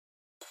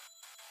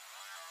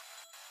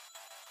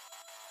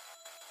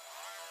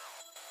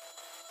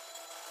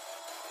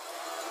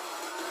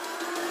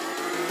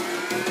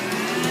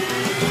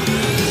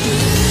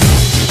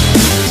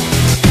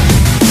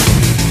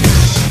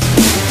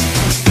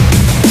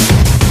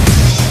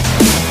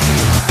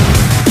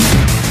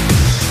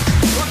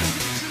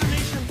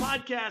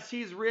Podcast.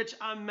 He's Rich.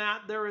 I'm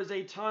Matt. There is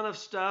a ton of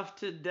stuff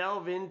to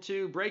delve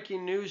into.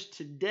 Breaking news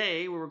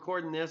today. We're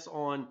recording this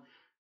on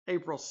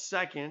April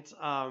 2nd.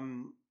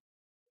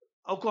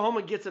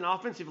 Oklahoma gets an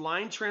offensive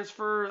line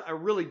transfer, a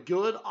really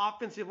good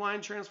offensive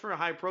line transfer, a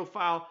high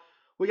profile.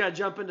 We got to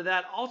jump into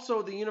that.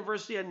 Also, the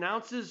university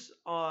announces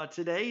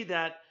today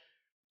that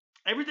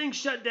everything's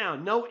shut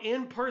down. No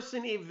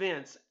in-person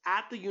events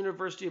at the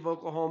University of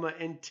Oklahoma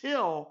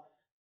until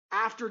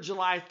after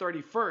July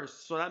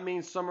 31st. So that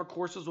means summer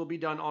courses will be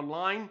done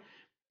online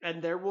and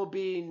there will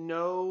be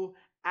no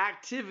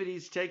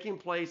activities taking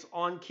place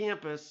on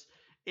campus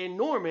in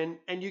Norman.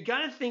 And you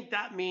got to think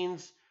that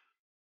means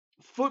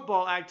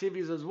football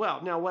activities as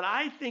well. Now, what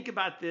I think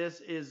about this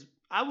is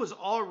I was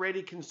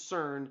already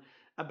concerned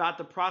about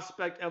the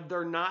prospect of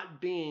there not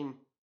being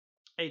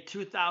a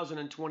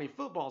 2020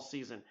 football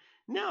season.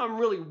 Now I'm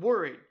really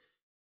worried.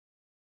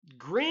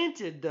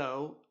 Granted,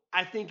 though,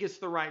 I think it's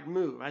the right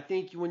move. I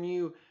think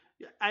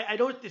I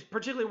don't,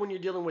 particularly when you're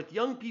dealing with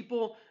young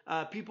people,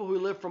 people who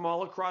live from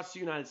all across the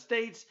United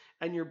States,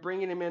 and you're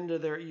bringing them into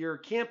your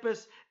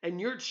campus,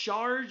 and you're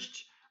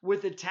charged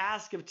with the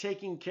task of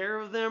taking care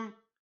of them.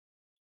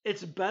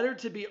 It's better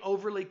to be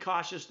overly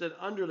cautious than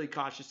underly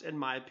cautious, in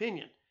my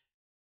opinion.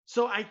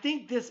 So I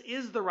think this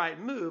is the right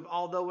move,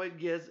 although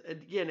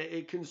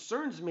it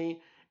concerns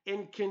me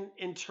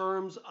in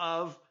terms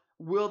of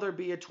will there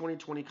be a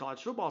 2020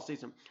 college football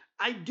season.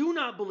 I do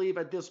not believe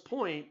at this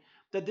point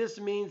that this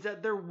means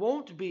that there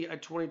won't be a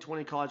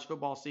 2020 college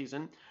football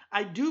season.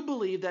 I do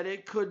believe that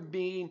it could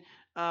mean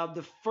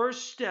the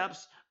first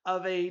steps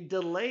of a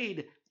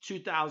delayed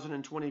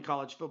 2020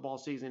 college football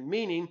season,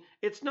 meaning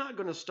it's not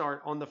going to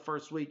start on the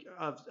first week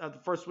of the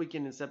first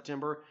weekend in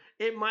September.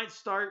 It might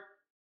start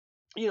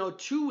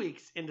 2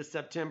 weeks into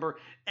September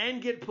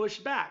and get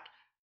pushed back.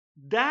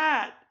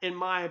 That, in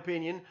my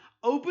opinion,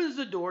 opens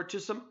the door to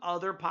some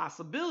other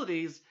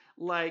possibilities,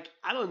 like,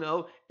 I don't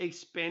know,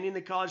 expanding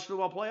the college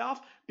football playoff,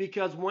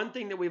 because one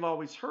thing that we've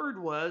always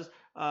heard was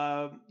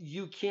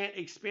you can't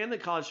expand the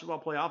college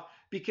football playoff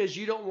because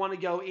you don't want to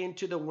go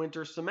into the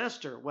winter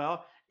semester.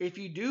 Well, if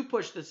you do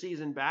push the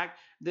season back,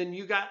 then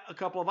you got a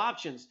couple of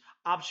options.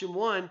 Option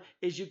one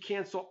is you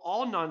cancel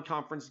all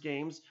non-conference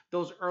games,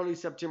 those early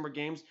September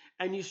games,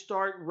 and you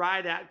start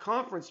right at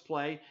conference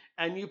play,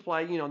 and you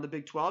play, the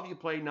Big 12, you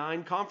play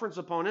 9 conference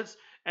opponents,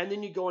 and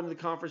then you go into the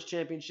conference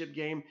championship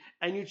game,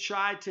 and you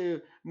try to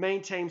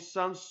maintain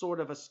some sort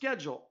of a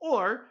schedule,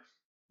 or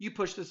you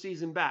push the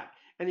season back.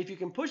 And if you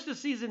can push the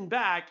season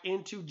back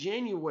into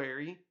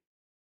January,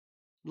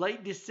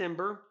 late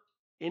December,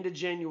 into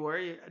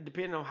January,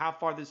 depending on how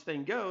far this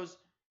thing goes,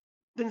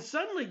 then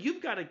suddenly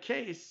you've got a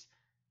case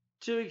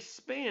to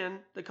expand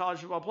the college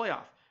football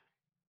playoff.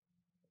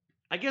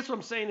 I guess what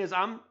I'm saying is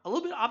I'm a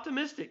little bit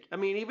optimistic. I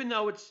mean, even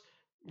though it's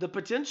the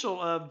potential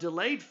of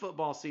delayed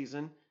football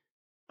season,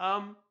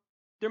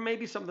 there may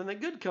be something that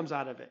good comes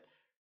out of it.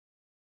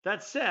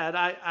 That said,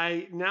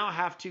 I now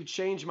have to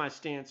change my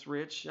stance,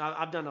 Rich.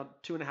 I've done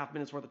 2.5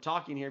 minutes worth of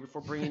talking here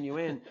before bringing you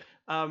in.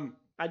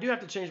 I do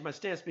have to change my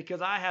stance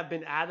because I have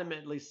been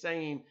adamantly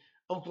saying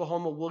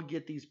Oklahoma will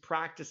get these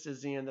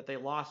practices in that they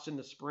lost in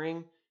the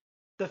spring.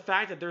 The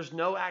fact that there's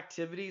no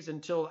activities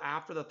until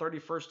after the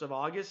 31st of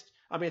August,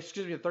 the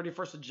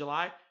 31st of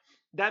July,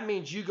 that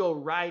means you go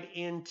right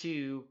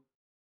into,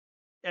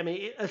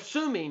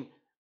 assuming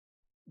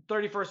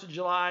 31st of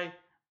July,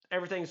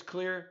 everything's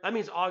clear, that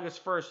means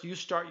August 1st, you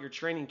start your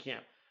training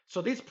camp.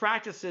 So these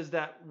practices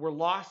that were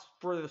lost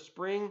for the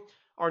spring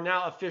are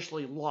now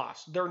officially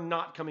lost. They're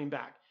not coming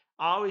back.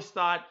 I always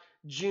thought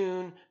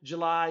June,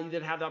 July, you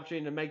didn't have the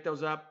opportunity to make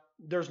those up.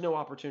 There's no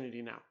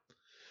opportunity now.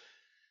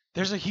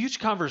 There's a huge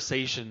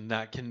conversation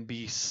that can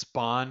be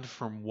spawned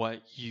from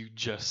what you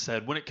just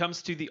said. When it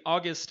comes to the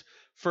August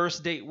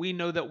 1st date, we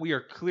know that we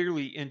are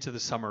clearly into the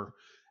summer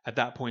at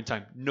that point in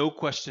time. No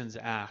questions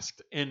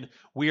asked. And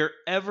we are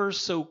ever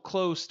so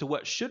close to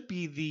what should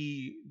be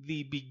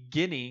the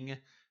beginning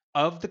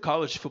of the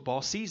college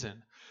football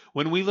season.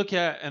 When we look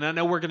at, and I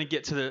know we're going to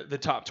get to the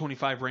top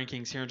 25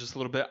 rankings here in just a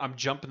little bit. I'm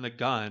jumping the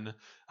gun.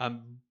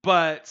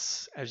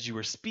 But as you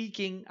were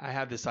speaking, I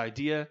had this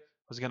idea. I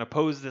was going to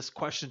pose this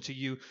question to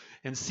you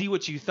and see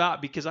what you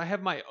thought, because I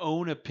have my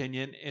own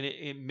opinion, and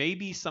it may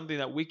be something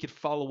that we could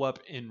follow up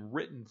in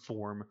written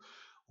form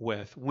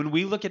with. When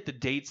we look at the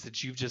dates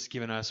that you've just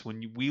given us,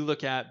 when we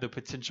look at the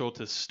potential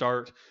to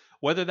start,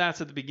 whether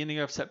that's at the beginning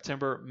of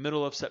September,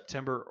 middle of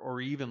September, or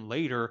even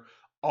later,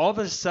 all of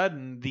a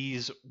sudden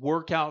these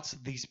workouts,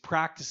 these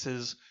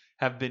practices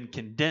have been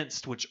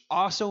condensed, which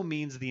also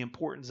means the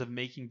importance of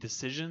making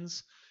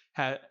decisions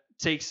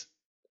takes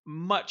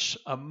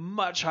a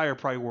much higher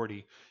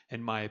priority,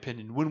 in my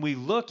opinion. When we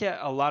look at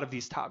a lot of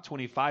these top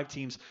 25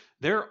 teams,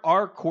 there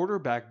are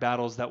quarterback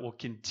battles that will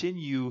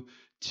continue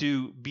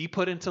to be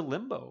put into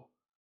limbo.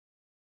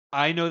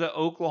 I know that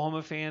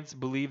Oklahoma fans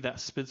believe that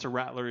Spencer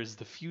Rattler is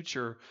the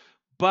future,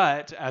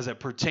 but as it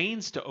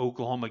pertains to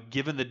Oklahoma,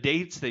 given the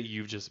dates that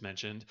you've just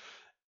mentioned,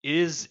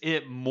 is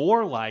it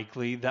more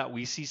likely that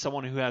we see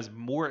someone who has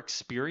more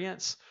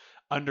experience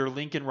under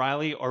Lincoln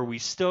Riley, or we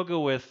still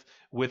go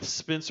with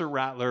Spencer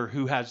Rattler,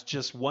 who has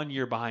just 1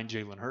 year behind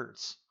Jalen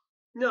Hurts?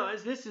 No,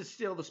 this is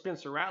still the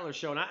Spencer Rattler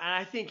show. And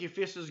I think if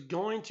this is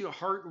going to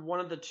hurt one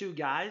of the two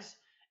guys,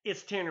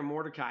 it's Tanner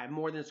Mordecai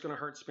more than it's going to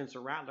hurt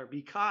Spencer Rattler,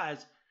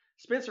 because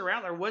Spencer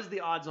Rattler was the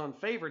odds on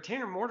favorite.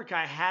 Tanner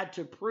Mordecai had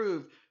to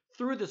prove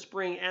through the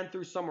spring and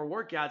through summer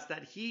workouts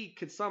that he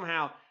could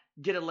somehow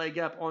get a leg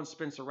up on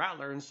Spencer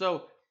Rattler. And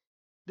so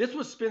this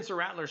was Spencer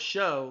Rattler's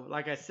show,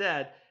 like I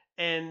said.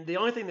 And the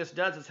only thing this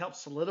does is help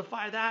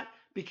solidify that,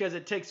 because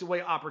it takes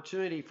away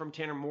opportunity from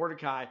Tanner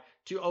Mordecai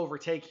to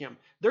overtake him.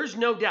 There's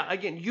no doubt.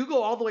 Again, you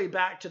go all the way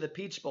back to the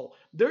Peach Bowl.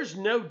 There's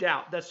no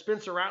doubt that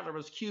Spencer Rattler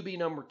was QB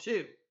number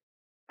 2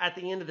 at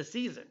the end of the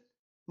season.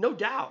 No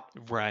doubt.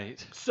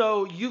 Right.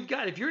 So you've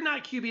got, if you're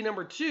not QB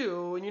number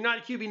 2 and you're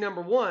not QB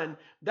number 1,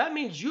 that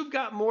means you've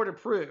got more to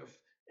prove.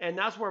 And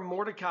that's where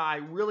Mordecai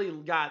really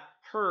got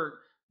hurt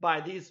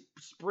by these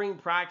spring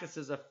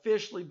practices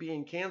officially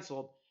being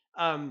canceled.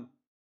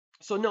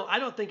 So no, I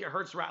don't think it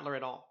hurts Rattler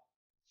at all.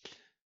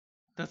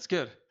 That's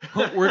good.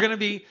 We're going to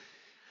be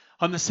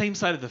on the same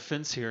side of the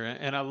fence here.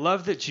 And I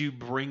love that you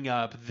bring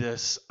up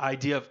this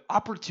idea of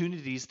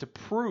opportunities to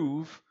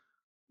prove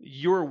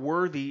you're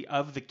worthy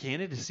of the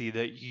candidacy,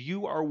 that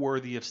you are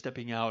worthy of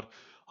stepping out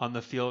on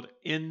the field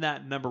in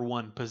that number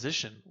 1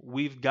 position.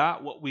 We've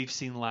got what we've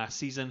seen last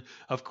season.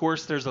 Of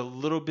course, there's a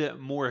little bit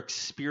more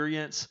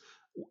experience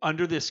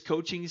under this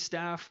coaching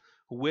staff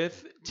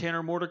with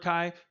Tanner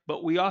Mordecai,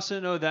 but we also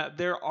know that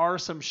there are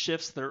some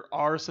shifts, there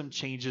are some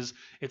changes.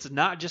 It's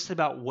not just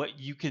about what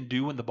you can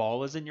do when the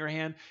ball is in your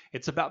hand.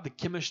 It's about the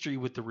chemistry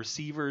with the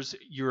receivers,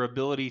 your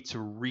ability to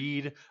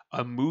read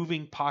a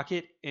moving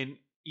pocket, and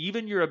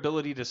even your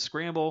ability to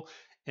scramble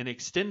and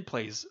extend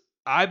plays.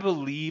 I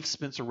believe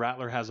Spencer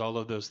Rattler has all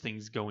of those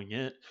things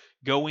going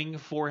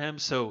for him.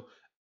 So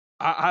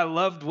I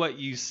loved what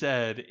you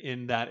said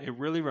in that it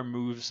really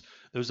removes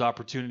those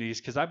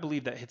opportunities, because I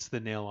believe that hits the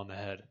nail on the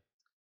head.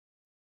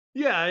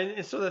 Yeah,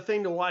 and so the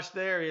thing to watch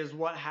there is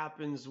what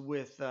happens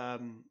with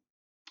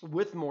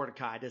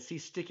Mordecai. Does he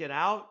stick it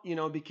out?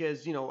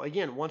 Because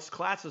again, once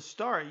classes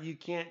start, you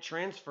can't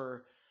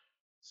transfer.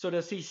 So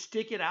does he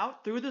stick it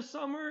out through the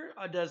summer?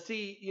 Or does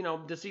he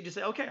just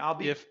say, okay, I'll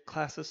be. If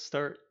classes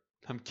start,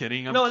 I'm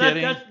kidding. No,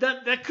 kidding.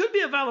 That could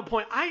be a valid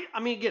point. I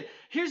mean, again,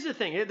 here's the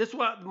thing. This is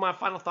what my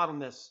final thought on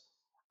this.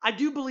 I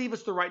do believe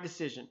it's the right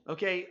decision.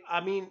 Okay,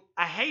 I mean,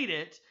 I hate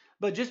it,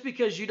 but just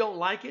because you don't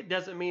like it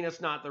doesn't mean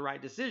it's not the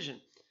right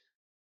decision.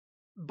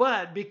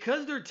 But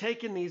because they're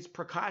taking these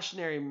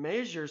precautionary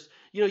measures,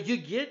 you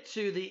get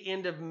to the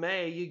end of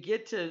May, you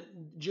get to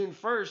June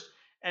 1st,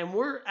 and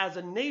we're, as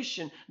a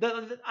nation,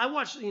 I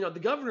watched, the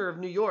governor of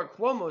New York,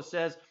 Cuomo,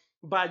 says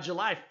by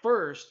July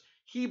 1st,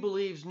 he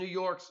believes New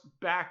York's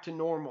back to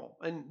normal,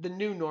 and the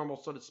new normal,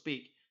 so to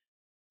speak.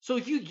 So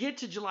if you get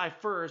to July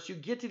 1st, you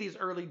get to these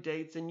early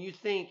dates, and you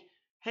think,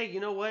 hey, you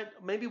know what?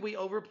 Maybe we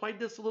overplayed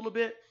this a little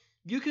bit.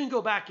 You can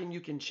go back and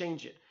you can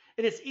change it.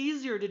 And it's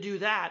easier to do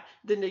that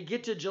than to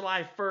get to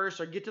July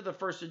 1st or get to the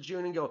 1st of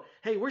June and go,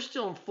 hey, we're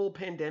still in full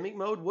pandemic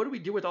mode. What do we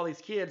do with all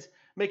these kids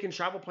making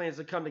travel plans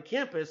to come to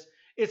campus?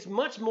 It's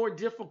much more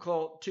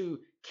difficult to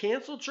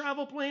cancel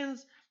travel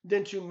plans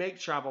than to make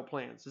travel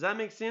plans. Does that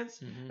make sense?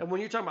 Mm-hmm. And when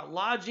you're talking about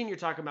lodging, you're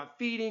talking about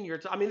feeding.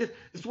 This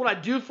is what I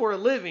do for a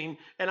living,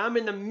 and I'm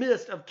in the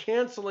midst of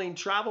canceling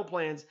travel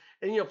plans.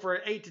 And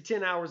for 8 to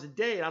 10 hours a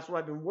day, that's what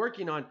I've been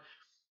working on.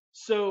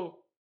 So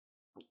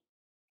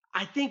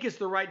I think it's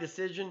the right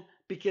decision,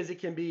 because it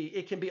can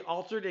be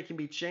altered, it can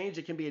be changed,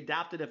 it can be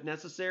adapted if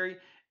necessary,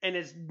 and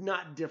it's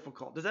not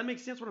difficult. Does that make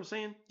sense what I'm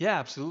saying? Yeah,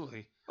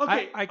 absolutely.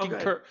 Okay, I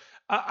concur.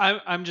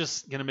 I'm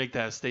just going to make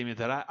that statement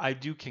that I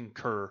do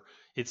concur.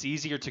 It's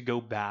easier to go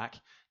back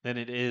than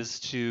it is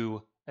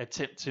to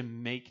attempt to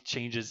make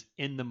changes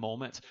in the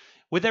moment.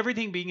 With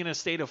everything being in a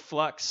state of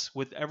flux,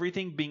 with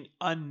everything being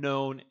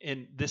unknown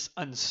and this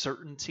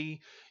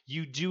uncertainty,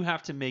 you do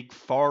have to make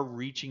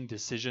far-reaching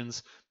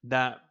decisions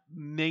that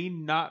may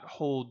not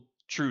hold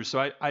true.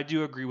 So I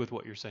do agree with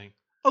what you're saying.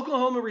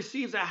 Oklahoma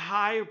receives a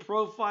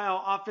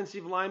high-profile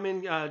offensive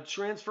lineman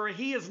transfer.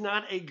 He is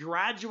not a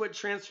graduate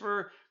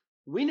transfer.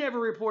 We never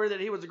reported that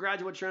he was a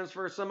graduate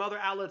transfer. Some other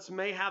outlets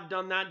may have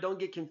done that. Don't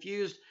get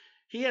confused.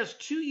 He has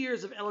 2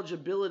 years of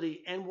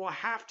eligibility and will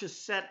have to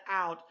set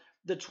out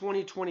the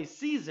 2020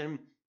 season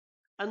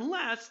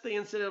unless the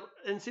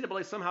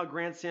NCAA somehow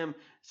grants him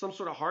some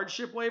sort of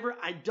hardship waiver.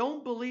 I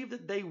don't believe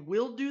that they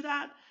will do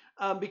that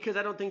because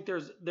I don't think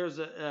there's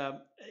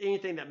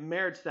anything that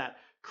merits that.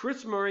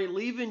 Chris Murray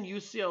leaving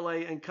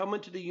UCLA and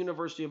coming to the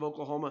University of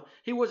Oklahoma.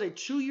 He was a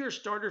 2-year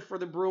starter for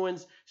the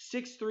Bruins,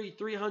 6'3",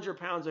 300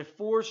 pounds, a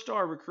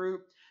 4-star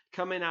recruit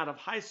coming out of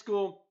high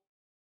school.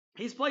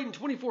 He's played in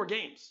 24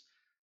 games,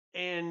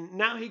 and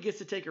now he gets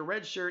to take a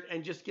red shirt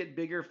and just get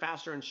bigger,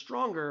 faster, and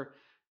stronger.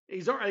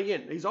 He's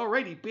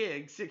already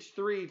big,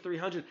 6'3",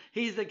 300.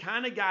 He's the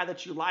kind of guy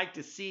that you like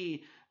to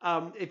see.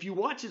 If you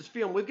watch his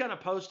film, we've got a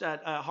post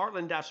at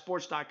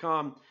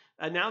heartland-sports.com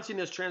announcing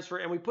this transfer,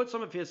 and we put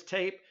some of his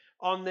tape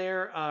on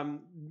there,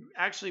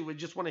 actually with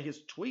just one of his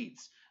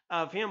tweets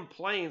of him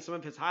playing, some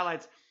of his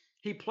highlights.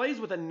 He plays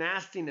with a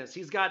nastiness.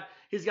 He's got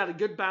a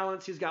good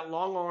balance. He's got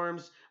long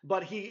arms,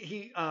 but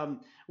he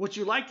what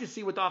you like to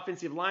see with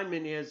offensive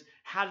linemen is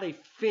how do they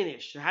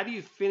finish? How do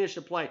you finish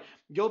a play?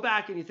 Go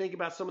back and you think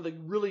about some of the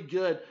really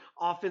good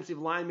offensive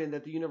linemen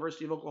that the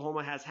University of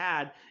Oklahoma has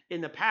had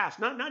in the past.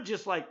 Not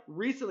just like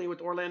recently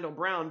with Orlando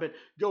Brown, but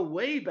go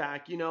way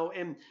back,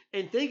 and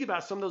think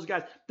about some of those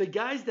guys. The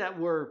guys that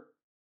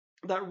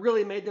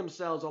really made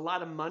themselves a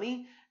lot of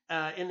money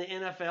in the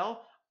NFL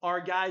are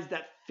guys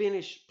that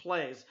finish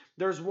plays.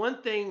 There's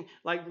one thing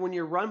like when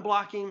you're run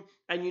blocking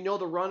and you know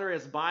the runner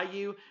is by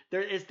you,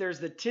 there's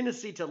the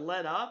tendency to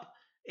let up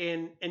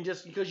and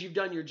just because you've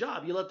done your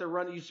job,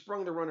 you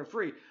sprung the runner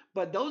free.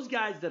 But those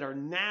guys that are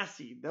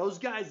nasty, those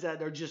guys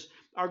that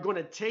are going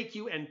to take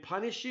you and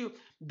punish you,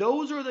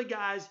 those are the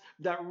guys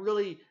that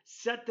really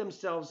set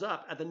themselves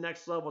up at the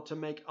next level to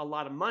make a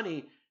lot of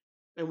money.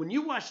 And when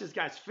you watch this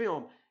guy's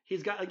film,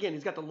 he's got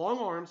the long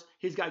arms,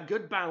 he's got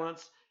good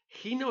balance,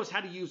 he knows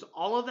how to use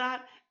all of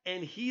that,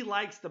 and he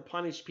likes to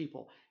punish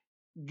people.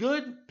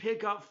 Good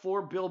pickup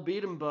for Bill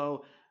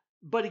Bedenbaugh.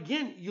 But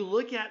again, you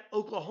look at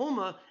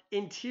Oklahoma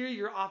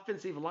interior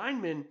offensive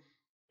linemen,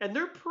 and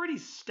they're pretty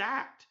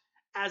stacked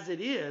as it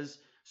is.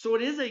 So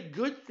it is a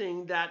good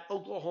thing that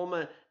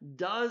Oklahoma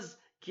does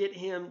get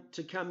him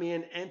to come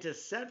in and to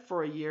set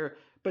for a year.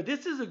 But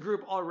this is a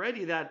group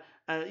already that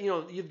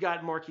you've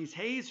got Marquise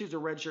Hayes, who's a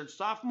redshirt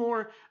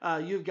sophomore.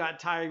 You've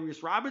got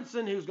Tyrese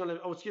Robinson, who's going to,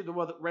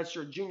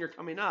 redshirt junior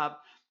coming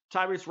up.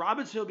 Tyrese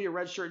Robinson will be a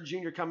redshirt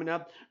junior coming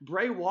up.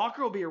 Bray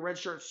Walker will be a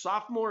redshirt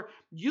sophomore.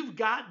 You've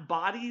got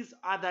bodies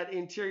on that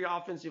interior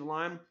offensive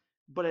line.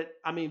 But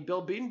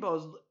Bill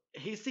Bedenbaugh,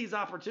 he sees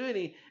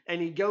opportunity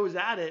and he goes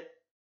at it.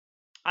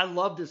 I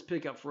love this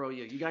pickup for OU.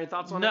 You got any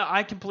thoughts on it? No,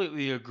 I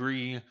completely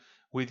agree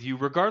with you.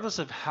 Regardless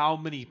of how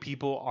many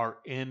people are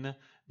in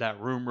that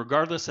room,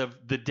 regardless of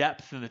the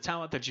depth and the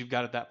talent that you've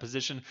got at that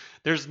position,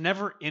 there's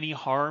never any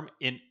harm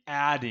in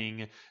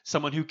adding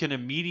someone who can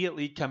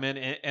immediately come in.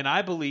 And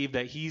I believe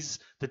that he's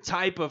the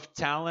type of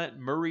talent,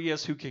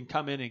 Murrias, who can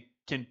come in and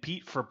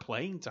compete for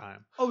playing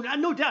time. Oh,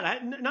 no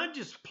doubt. Not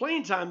just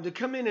playing time, to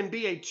come in and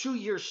be a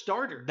 2-year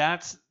starter.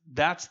 That's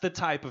the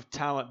type of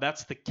talent.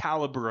 That's the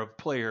caliber of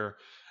player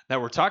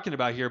that we're talking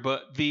about here.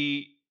 But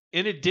in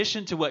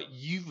addition to what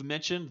you've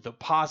mentioned, the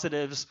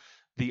positives,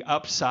 the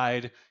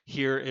upside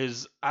here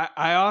is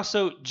I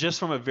also, just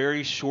from a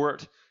very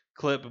short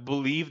clip,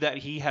 believe that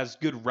he has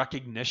good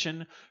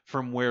recognition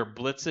from where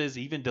blitzes,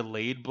 even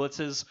delayed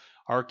blitzes,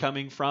 are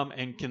coming from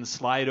and can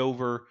slide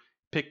over,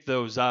 pick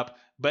those up.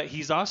 But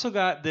he's also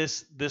got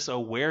this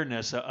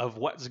awareness of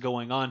what's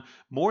going on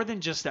more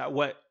than just that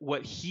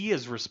what he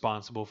is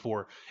responsible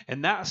for.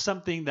 And that's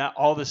something that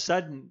all of a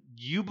sudden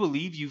you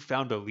believe you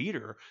found a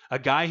leader, a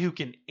guy who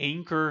can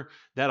anchor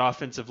that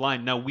offensive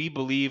line. Now, we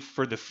believe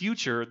for the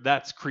future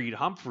that's Creed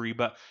Humphrey,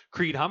 but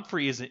Creed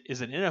Humphrey is an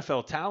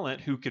NFL talent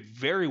who could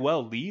very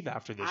well leave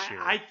after this year.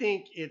 I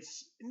think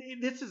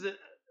this is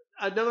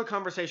another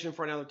conversation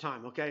for another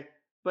time, okay?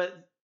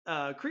 But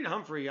Creed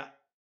Humphrey,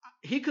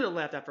 he could have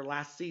left after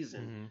last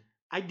season. Mm-hmm.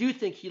 I do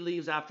think he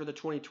leaves after the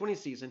 2020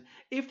 season.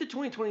 If the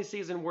 2020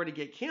 season were to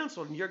get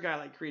canceled and you're a guy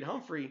like Creed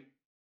Humphrey,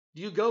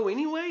 do you go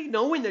anyway?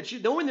 Knowing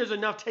there's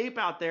enough tape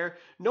out there,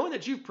 knowing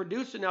that you've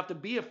produced enough to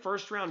be a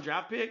first-round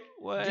draft pick,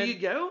 do you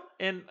go?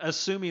 And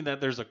assuming that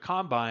there's a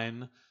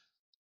combine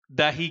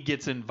that he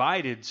gets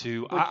invited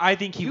to, I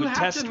think he would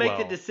test well. You have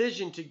to make a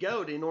decision to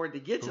go in order to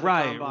get to the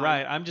combine.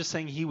 Right. I'm just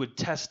saying he would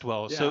test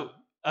well. Yeah. So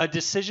a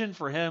decision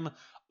for him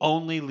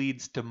only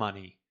leads to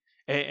money.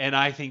 And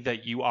I think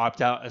that you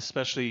opt out,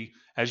 especially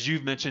as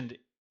you've mentioned,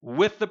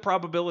 with the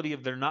probability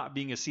of there not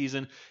being a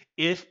season.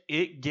 If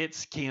it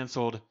gets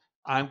canceled,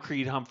 I'm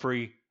Creed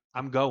Humphrey.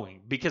 I'm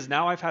going, because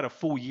now I've had a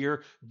full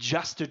year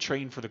just to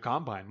train for the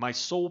combine. My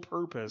sole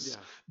purpose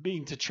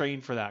being to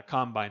train for that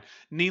combine.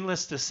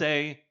 Needless to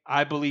say,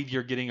 I believe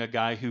you're getting a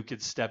guy who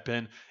could step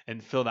in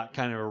and fill that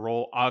kind of a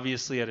role,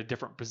 obviously at a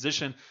different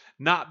position,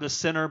 not the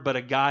center, but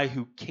a guy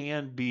who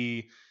can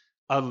be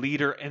a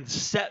leader and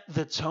set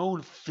the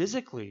tone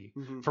physically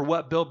for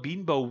what Bill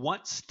Bedenbaugh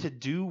wants to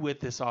do with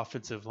this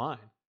offensive line.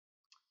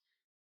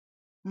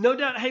 No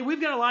doubt. Hey, we've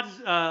got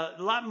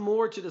a lot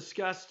more to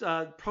discuss.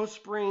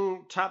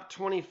 Post-spring top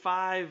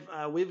 25.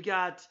 We've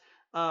got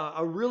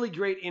a really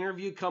great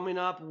interview coming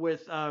up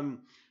with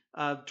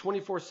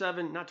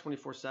 24/7, not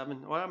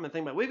 24/7. What am I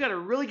thinking about? We've got a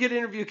really good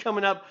interview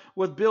coming up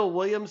with Bill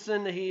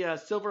Williamson. He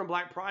Silver and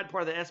Black Pride,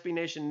 part of the SB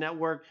Nation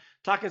Network,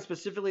 talking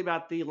specifically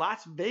about the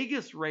Las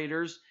Vegas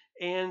Raiders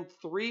and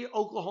 3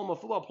 Oklahoma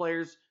football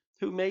players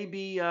who may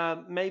be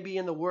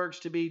in the works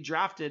to be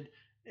drafted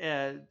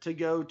to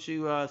go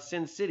to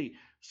Sin City.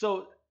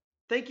 So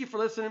thank you for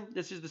listening.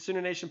 This is the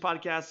Sooner Nation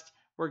podcast.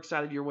 We're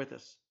excited you're with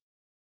us.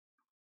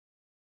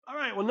 All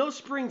right. Well, no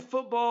spring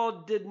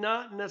football did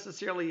not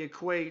necessarily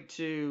equate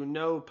to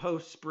no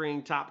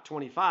post-spring top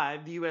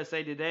 25. The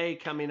USA Today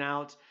coming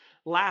out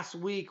last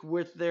week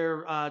with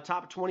their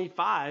top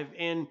 25.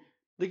 And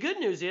the good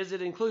news is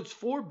it includes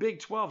 4 Big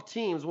 12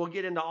 teams. We'll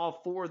get into all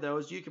 4 of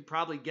those. You could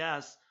probably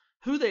guess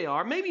who they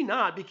are. Maybe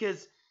not,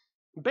 because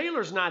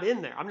Baylor's not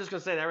in there. I'm just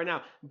going to say that right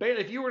now. Baylor,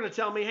 if you were going to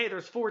tell me, hey,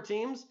 there's 4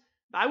 teams,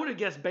 I would have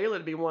guessed Baylor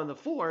to be one of the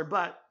 4,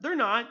 but they're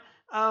not.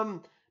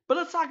 But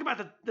let's talk about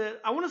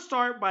I want to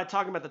start by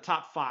talking about the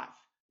top 5.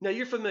 Now,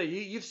 you're familiar.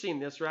 You've seen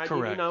this, right? You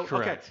Correct. know? Okay.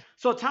 Correct.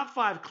 So, top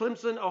 5: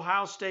 Clemson,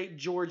 Ohio State,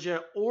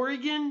 Georgia,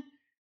 Oregon,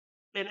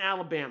 and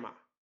Alabama.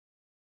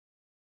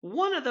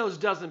 One of those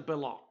doesn't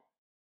belong,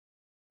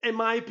 in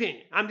my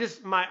opinion.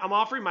 I'm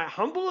offering my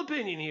humble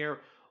opinion here.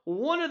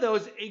 One of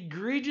those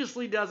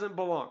egregiously doesn't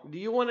belong. Do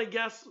you want to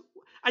guess?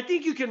 I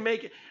think you can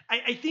make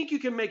I think you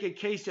can make a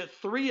case that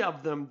 3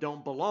 of them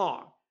don't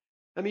belong.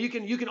 I mean,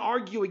 you can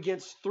argue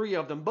against 3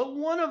 of them, but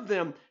one of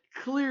them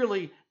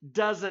clearly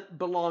doesn't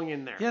belong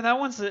in there. Yeah, that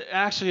one's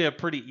actually a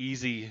pretty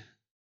easy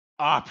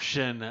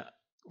option.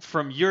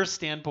 From your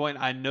standpoint,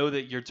 I know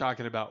that you're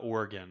talking about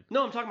Oregon.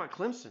 No, I'm talking about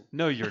Clemson.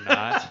 No, you're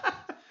not.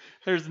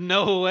 There's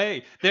no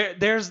way.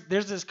 There's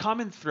this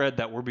common thread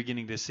that we're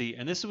beginning to see,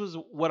 and this was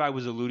what I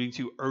was alluding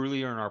to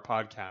earlier in our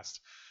podcast.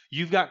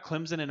 You've got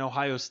Clemson and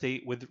Ohio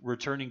State with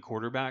returning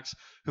quarterbacks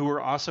who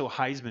are also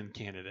Heisman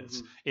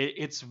candidates.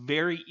 It's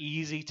very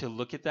easy to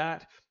look at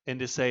that and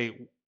to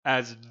say,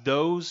 as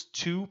those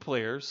 2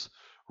 players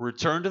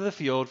return to the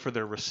field for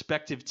their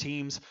respective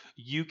teams,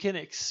 you can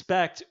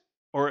expect,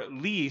 or at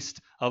least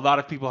a lot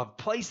of people have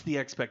placed the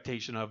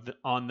expectation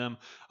on them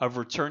of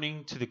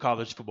returning to the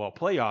college football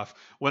playoff.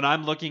 When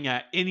I'm looking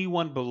at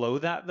anyone below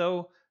that,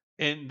 though,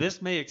 and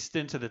this may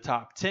extend to the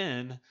top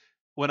 10,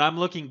 when I'm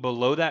looking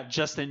below that,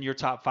 just in your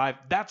top 5,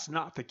 that's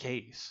not the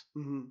case.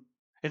 Mm-hmm.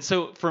 And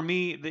so for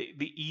me,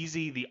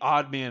 the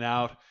odd man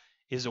out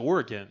is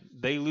Oregon.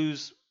 They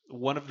lose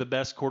one of the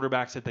best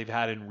quarterbacks that they've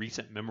had in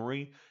recent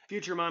memory.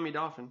 Future Miami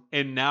Dolphin.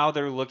 And now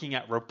they're looking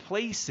at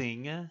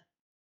replacing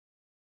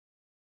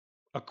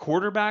a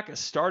quarterback, a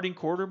starting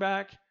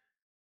quarterback.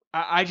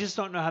 I just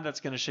don't know how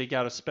that's going to shake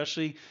out,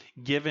 especially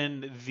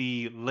given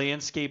the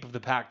landscape of the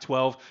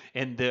Pac-12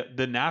 and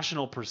the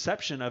national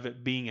perception of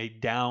it being a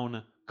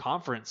down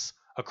conference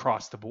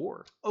across the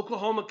board.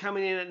 Oklahoma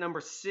coming in at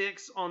number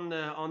 6 on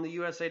the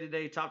USA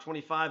Today Top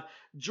 25.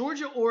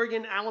 Georgia,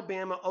 Oregon,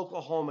 Alabama,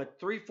 Oklahoma,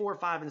 3, 4,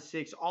 5, and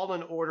 6, all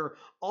in order.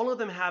 All of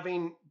them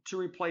having to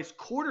replace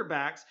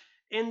quarterbacks.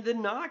 And the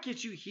knock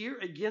that you hear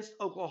against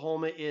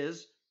Oklahoma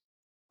is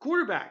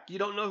quarterback. You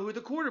don't know who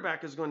the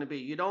quarterback is going to be.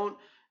 You don't,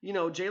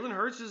 Jalen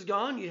Hurts is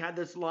gone. You had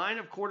this line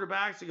of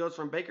quarterbacks that goes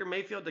from Baker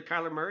Mayfield to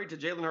Kyler Murray to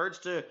Jalen Hurts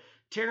to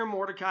Tanner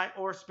Mordecai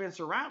or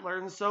Spencer Rattler.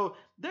 And so,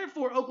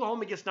 therefore,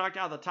 Oklahoma gets knocked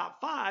out of the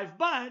top 5.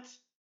 But,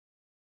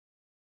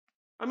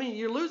 I mean,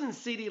 you're losing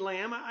CeeDee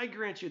Lamb. I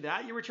grant you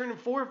that. You're returning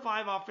 4 or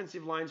 5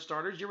 offensive line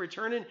starters. You're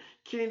returning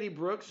Kennedy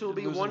Brooks, who will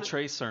be one.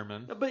 Trey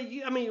Sermon. But,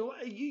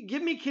 you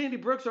give me Kennedy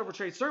Brooks over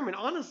Trey Sermon,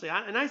 honestly.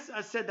 I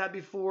said that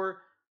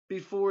before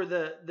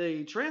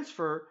the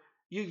transfer.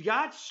 You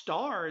got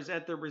stars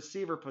at the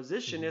receiver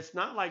position. Mm-hmm. It's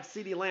not like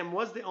CeeDee Lamb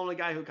was the only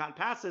guy who caught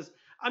passes.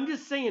 I'm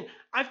just saying,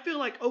 I feel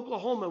like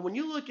Oklahoma, when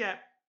you look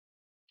at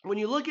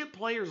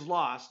players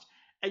lost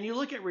and you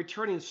look at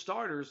returning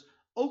starters,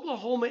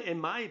 Oklahoma, in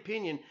my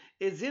opinion,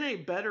 is in a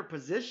better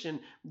position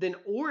than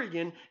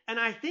Oregon.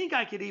 And I think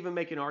I could even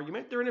make an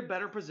argument they're in a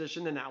better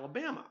position than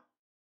Alabama.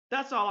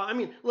 That's all. I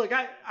mean, look,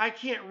 I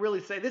can't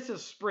really say this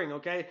is spring,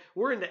 okay?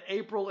 We're into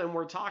April and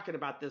we're talking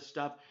about this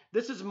stuff.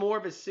 This is more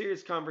of a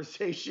serious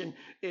conversation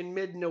in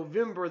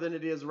mid-November than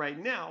it is right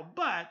now.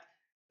 But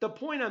the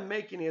point I'm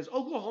making is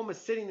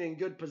Oklahoma's sitting in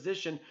good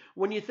position.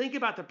 When you think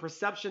about the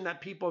perception that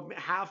people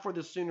have for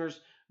the Sooners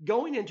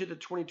going into the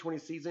 2020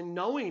 season,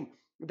 knowing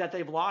that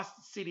they've lost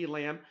CeeDee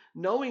Lamb,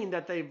 knowing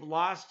that they've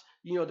lost,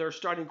 their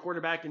starting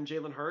quarterback in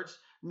Jalen Hurts,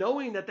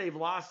 knowing that they've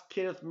lost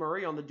Kenneth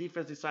Murray on the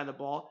defensive side of the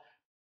ball,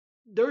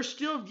 they're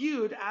still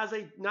viewed as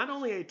not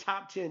only a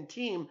top 10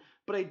 team,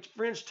 but a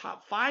fringe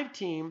top 5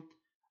 team.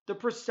 The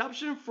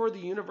perception for the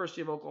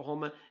University of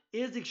Oklahoma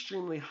is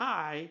extremely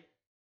high.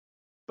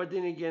 But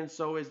then again,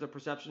 so is the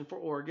perception for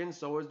Oregon.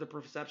 So is the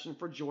perception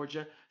for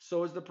Georgia.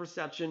 So is the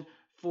perception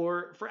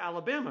for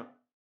Alabama.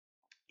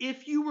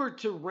 If you were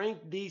to rank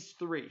these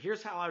 3,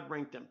 here's how I'd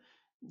rank them.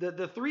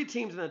 The 3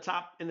 teams in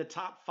the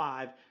top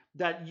 5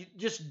 that you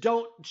just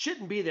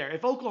shouldn't be there.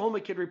 If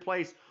Oklahoma could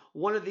replace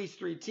one of these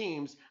 3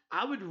 teams,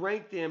 I would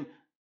rank them.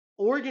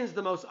 Oregon's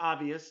the most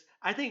obvious.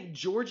 I think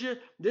Georgia,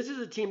 this is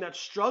a team that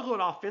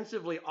struggled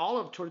offensively all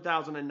of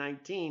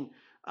 2019.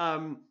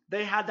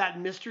 They had that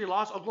mystery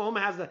loss. Oklahoma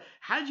has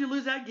how did you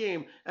lose that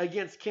game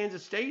against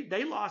Kansas State?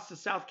 They lost to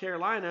South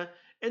Carolina.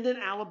 And then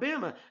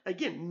Alabama,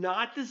 again,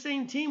 not the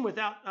same team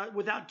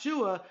without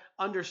Tua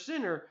under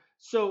center.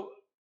 So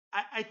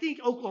I think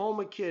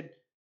Oklahoma could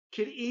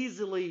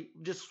easily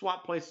just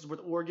swap places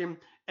with Oregon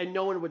and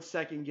no one would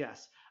second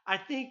guess. I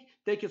think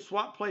they could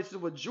swap places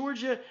with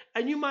Georgia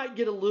and you might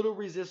get a little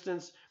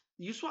resistance.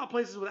 You swap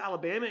places with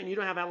Alabama and you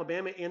don't have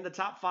Alabama in the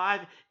top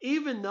 5,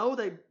 even though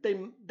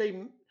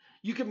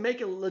you can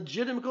make a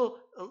logical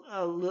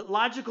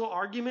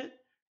argument,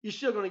 you're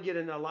still going to get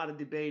into a lot of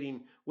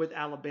debating with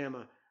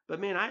Alabama. But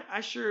man, I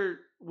sure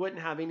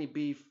wouldn't have any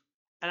beef.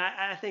 And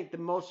I think the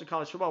most of the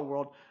college football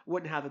world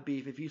wouldn't have a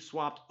beef if you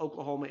swapped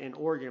Oklahoma and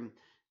Oregon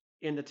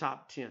in the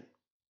top 10.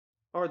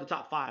 or the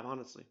top 5,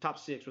 honestly, top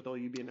 6 with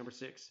OU being number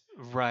 6.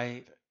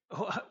 Right.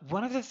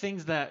 One of the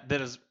things that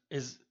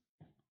is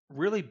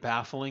really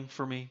baffling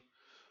for me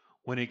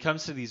when it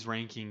comes to these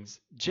rankings,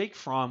 Jake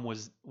Fromm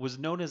was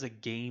known as a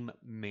game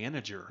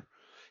manager.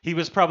 He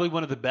was probably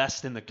one of the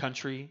best in the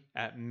country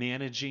at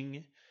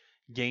managing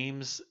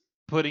games,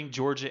 putting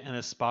Georgia in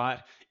a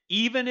spot,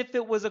 even if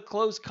it was a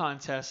close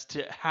contest,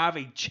 to have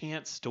a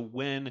chance to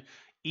win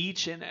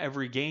each and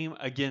every game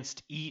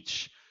against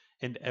each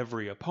and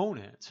every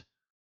opponent.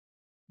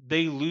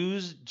 They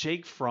lose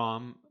Jake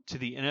Fromm to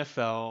the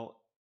NFL,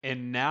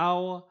 and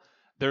now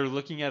they're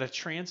looking at a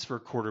transfer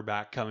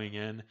quarterback coming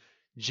in,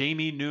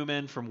 Jamie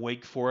Newman from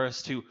Wake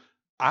Forest, who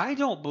I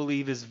don't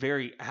believe is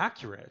very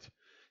accurate.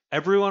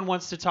 Everyone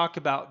wants to talk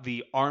about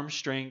the arm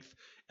strength,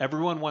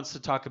 everyone wants to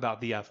talk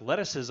about the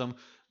athleticism,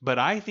 but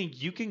I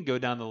think you can go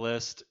down the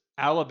list.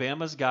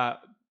 Alabama's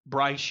got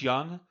Bryce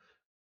Young.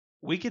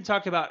 We can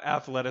talk about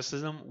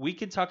athleticism. We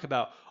can talk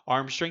about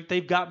arm strength.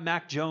 They've got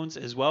Mac Jones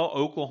as well.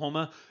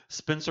 Oklahoma,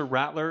 Spencer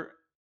Rattler.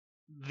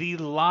 The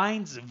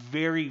lines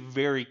very,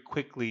 very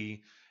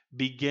quickly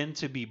begin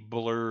to be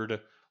blurred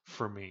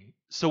for me.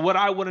 So, what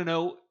I want to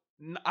know,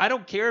 I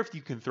don't care if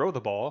you can throw the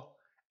ball.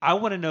 I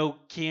want to know,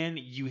 can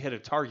you hit a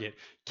target?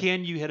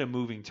 Can you hit a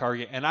moving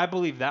target? And I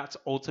believe that's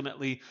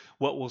ultimately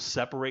what will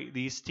separate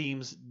these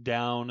teams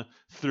down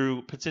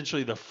through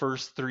potentially the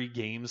first 3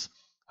 games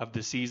of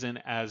the season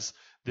as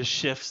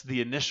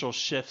the initial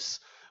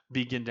shifts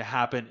begin to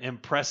happen.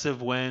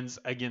 Impressive wins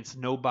against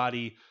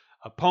nobody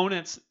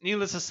opponents.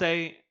 Needless to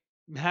say,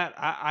 Matt,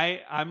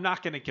 I'm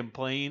not going to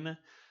complain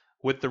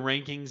with the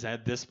rankings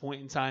at this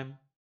point in time.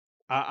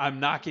 I'm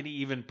not going to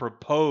even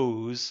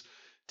propose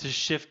to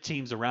shift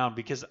teams around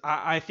because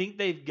I think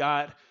they've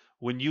got,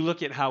 when you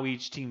look at how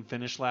each team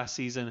finished last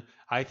season,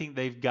 I think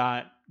they've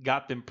got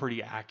them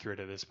pretty accurate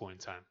at this point in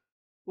time.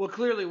 Well,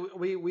 clearly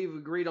we've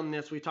agreed on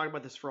this. We talked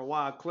about this for a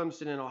while.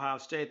 Clemson and Ohio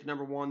State, the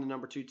number 1, the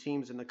number 2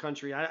 teams in the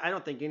country. I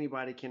don't think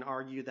anybody can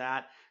argue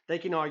that. They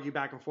can argue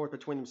back and forth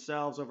between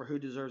themselves over who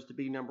deserves to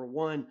be number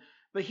 1.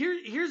 But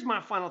here's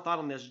my final thought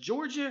on this.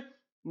 Georgia,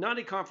 not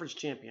a conference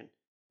champion.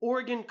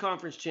 Oregon,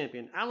 conference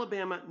champion.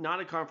 Alabama, not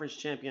a conference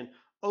champion.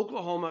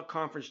 Oklahoma,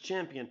 conference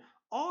champion.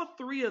 All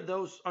 4 of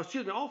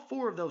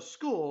those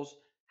schools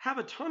have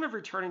a ton of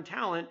returning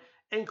talent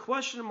and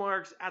question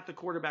marks at the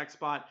quarterback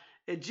spot.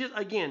 It just,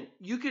 again,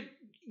 you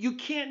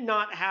can't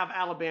not have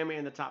Alabama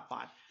in the top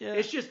 5. Yeah.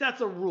 It's just,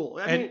 that's a rule.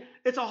 I mean,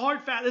 it's a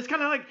hard fact. It's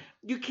kind of like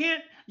you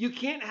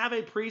can't have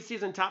a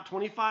preseason top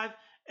 25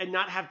 and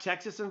not have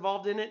Texas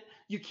involved in it.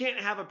 You can't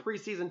have a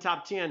preseason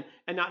top 10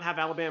 and not have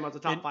Alabama as a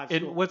top 5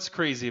 school. And what's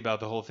crazy about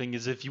the whole thing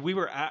is if we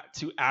were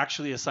to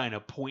actually assign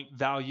a point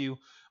value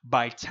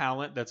by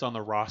talent that's on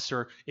the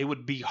roster, it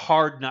would be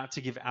hard not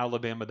to give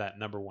Alabama that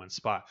number 1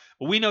 spot.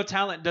 But we know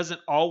talent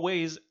doesn't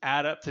always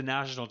add up to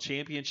national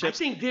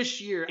championships. I think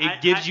this year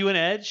it gives you an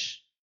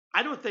edge.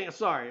 I don't think.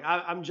 Sorry,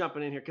 I'm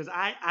jumping in here because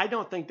I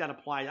don't think that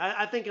applies.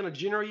 I think in a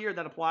general year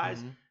that applies.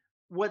 Mm-hmm.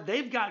 What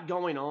they've got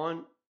going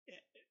on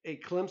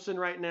at Clemson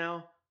right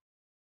now,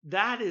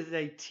 that is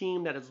a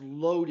team that is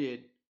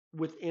loaded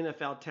with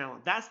NFL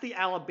talent. That's the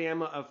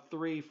Alabama of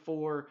 3,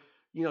 4,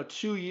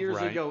 2 years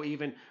ago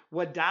even.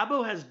 What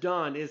Dabo has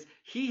done is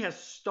he has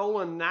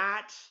stolen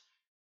that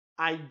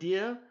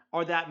idea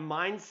or that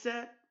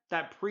mindset,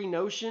 that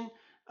pre-notion.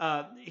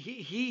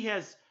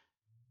 He's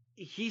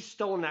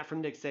stolen that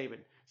from Nick Saban.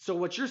 So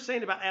what you're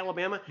saying about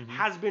Alabama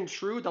has been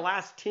true the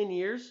last 10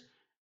 years.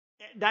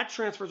 That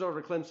transfers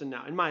over to Clemson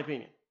now, in my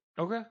opinion.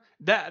 Okay.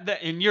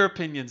 That in your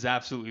opinion is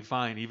absolutely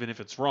fine, even if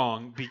it's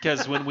wrong,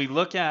 because when we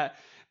look at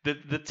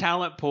the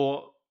talent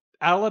pool,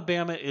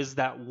 Alabama is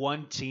that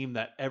one team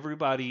that every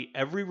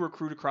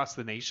recruit across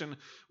the nation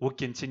will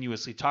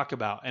continuously talk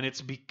about. And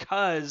it's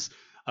because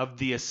of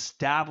the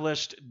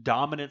established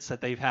dominance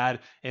that they've had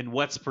in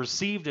what's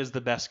perceived as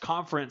the best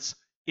conference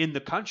in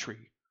the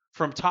country.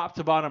 From top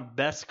to bottom,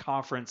 best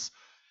conference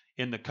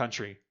in the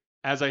country.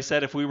 As I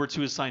said, if we were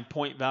to assign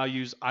point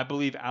values, I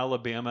believe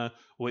Alabama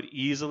would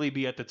easily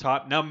be at the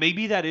top. Now,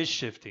 maybe that is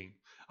shifting.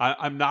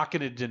 I'm not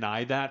going to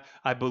deny that.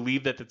 I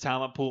believe that the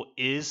talent pool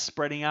is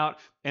spreading out,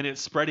 and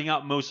it's spreading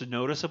out most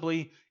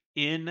noticeably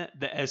in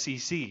the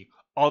SEC.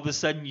 All of a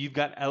sudden, you've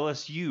got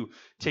LSU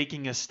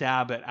taking a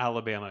stab at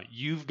Alabama.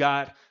 You've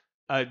got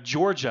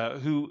Georgia,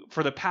 who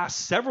for the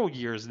past several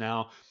years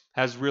now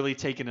has really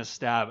taken a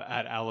stab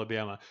at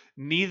Alabama.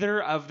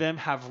 Neither of them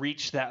have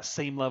reached that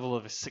same level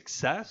of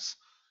success,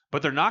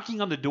 but they're knocking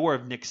on the door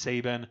of Nick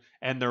Saban,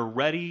 and they're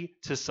ready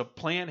to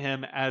supplant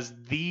him as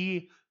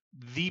the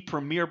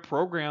premier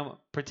program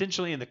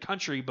potentially in the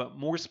country, but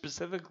more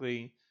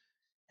specifically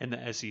in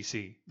the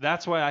SEC.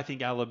 That's why I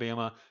think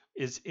Alabama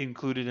is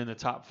included in the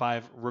top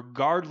 5,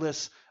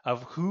 regardless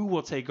of who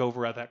will take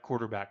over at that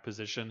quarterback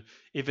position.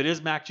 If it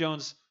is Mac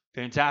Jones,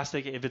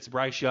 fantastic. If it's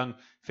Bryce Young,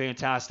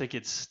 fantastic.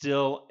 It's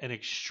still an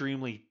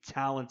extremely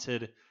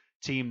talented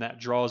team that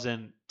draws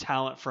in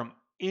talent from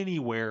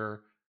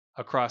anywhere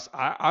across,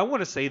 I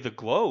want to say the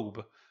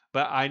globe,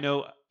 but I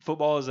know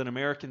football is an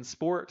American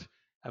sport.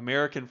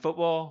 American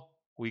football,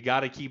 we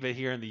got to keep it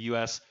here in the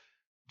U.S.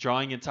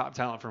 drawing in top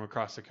talent from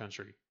across the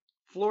country.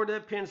 Florida,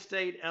 Penn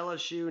State,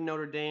 LSU,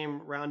 Notre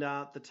Dame round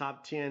out the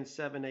top 10,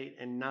 7, 8,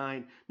 and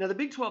 9. Now the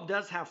Big 12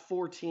 does have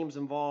 4 teams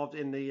involved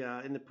in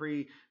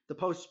the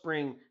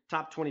post-spring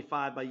top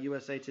 25 by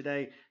USA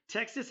Today.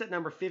 Texas at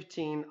number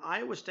 15,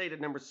 Iowa State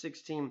at number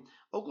 16,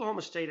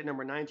 Oklahoma State at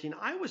number 19.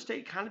 Iowa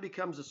State kind of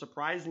becomes a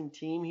surprising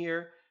team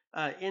here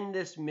in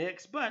this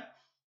mix, but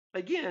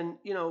again,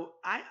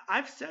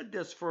 I've said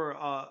this for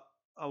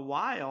a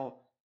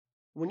while.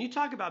 When you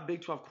talk about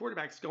Big 12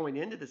 quarterbacks going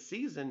into the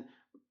season,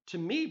 to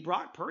me,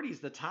 Brock Purdy's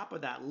the top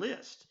of that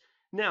list.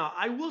 Now,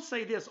 I will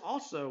say this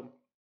also,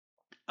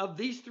 of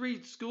these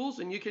 3 schools,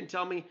 and you can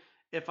tell me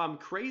if I'm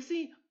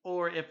crazy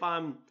or if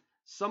I'm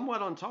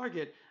somewhat on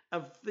target,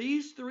 of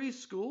these 3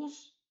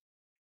 schools,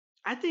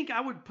 I think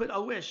I would put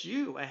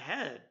OSU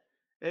ahead.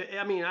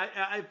 I mean,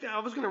 I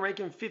was going to rank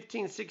them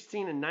 15,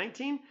 16, and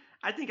 19.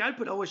 I think I'd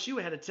put OSU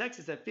ahead of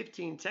Texas at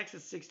 15,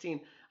 Texas 16,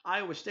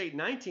 Iowa State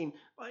 19.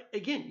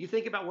 Again, you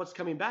think about what's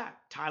coming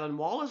back. Tylan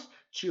Wallace,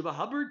 Chuba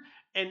Hubbard,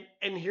 and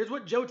here's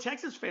what Joe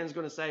Texas fans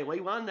going to say. Well,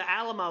 he won the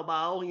Alamo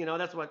Bowl.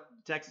 That's what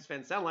Texas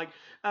fans sound like.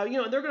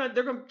 They're going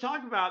to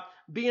talk about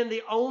being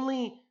the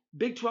only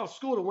Big 12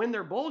 school to win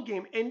their bowl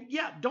game. And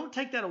yeah, don't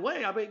take that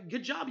away. I mean,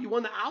 good job. You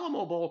won the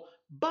Alamo Bowl.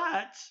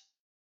 But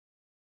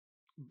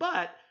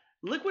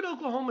look what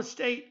Oklahoma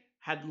State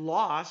had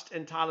lost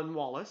in Tylan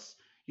Wallace.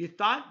 You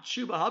thought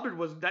Chuba Hubbard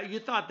was that. You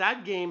thought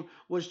that game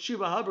was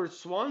Chuba Hubbard's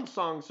swan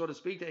song, so to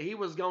speak, that he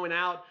was going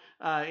out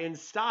in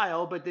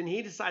style, but then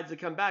he decides to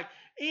come back.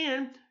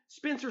 And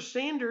Spencer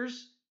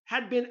Sanders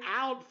had been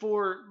out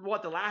for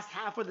the last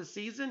half of the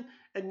season,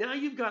 and now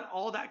you've got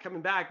all that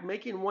coming back,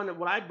 making one of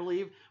what I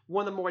believe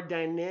one of the more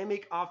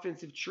dynamic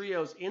offensive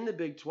trios in the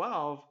Big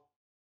 12.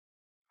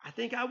 I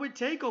think I would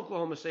take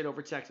Oklahoma State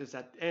over Texas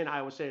and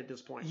Iowa State at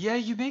this point. Yeah,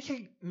 you make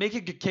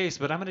a good case,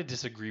 but I'm going to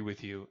disagree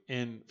with you.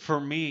 And for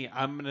me,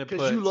 I'm going to put...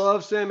 Because you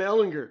love Sam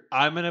Ehlinger.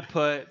 I'm going to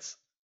put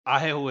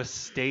Iowa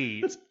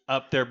State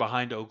up there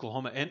behind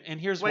Oklahoma. And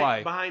here's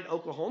why. Behind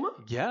Oklahoma?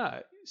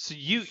 Yeah. So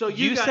you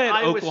got said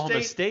Iowa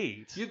Oklahoma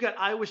State. You've got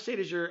Iowa State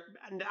as your...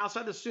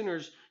 Outside the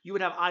Sooners, you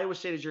would have Iowa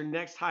State as your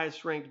next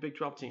highest ranked Big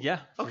 12 team. Yeah,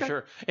 for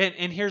sure.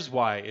 And here's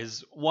why.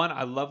 Is one,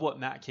 I love what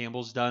Matt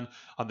Campbell's done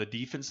on the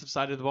defensive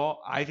side of the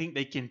ball. I think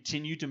they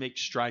continue to make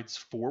strides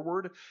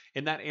forward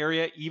in that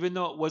area, even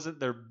though it wasn't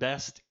their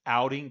best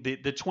outing. The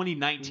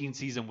 2019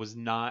 season was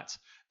not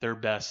their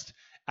best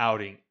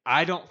outing.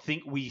 I don't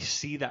think we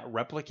see that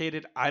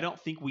replicated. I don't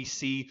think we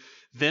see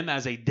them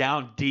as a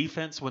down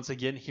defense once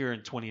again here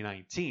in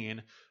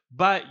 2019.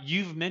 But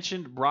you've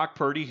mentioned Brock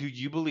Purdy, who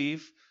you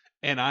believe,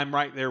 and I'm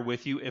right there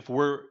with you. If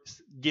we're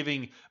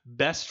giving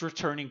best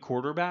returning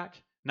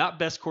quarterback, not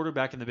best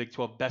quarterback in the Big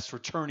 12, best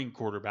returning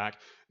quarterback,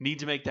 need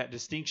to make that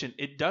distinction.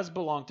 It does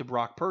belong to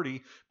Brock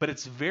Purdy, but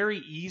it's very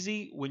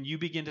easy when you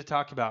begin to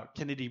talk about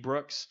Kennedy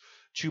Brooks,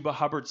 Chuba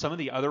Hubbard, some of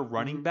the other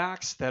running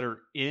backs that are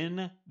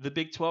in the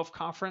Big 12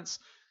 conference,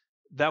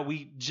 that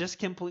we just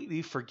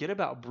completely forget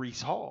about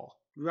Breece Hall.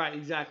 Right,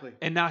 exactly.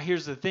 And now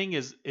here's the thing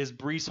is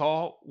Breece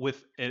Hall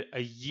with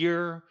a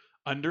year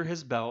under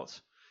his belt,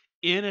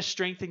 in a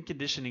strength and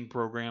conditioning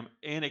program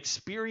and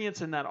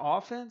experience in that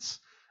offense,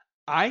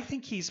 I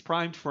think he's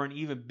primed for an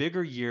even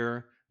bigger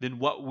year than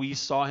what we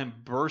saw him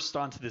burst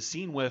onto the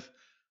scene with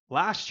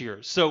last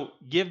year. So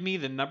give me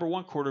the number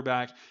 1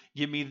 quarterback.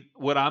 Give me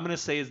what I'm going to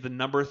say is the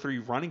number 3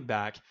 running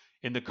back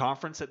in the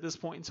conference at this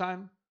point in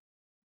time.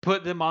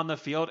 Put them on the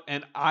field,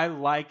 and I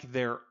like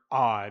their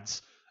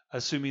odds,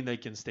 assuming they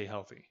can stay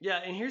healthy. Yeah,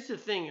 and here's the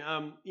thing.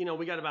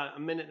 We got about a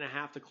minute and a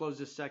half to close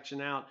this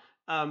section out.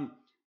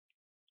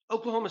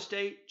 Oklahoma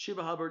State,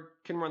 Chuba Hubbard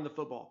can run the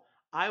football.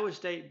 Iowa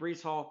State,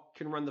 Breece Hall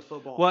can run the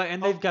football. Well,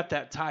 and they've got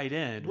that tight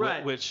end,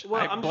 right? Which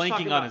I'm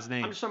blanking on his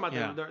name. I'm just talking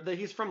about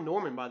he's from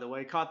Norman, by the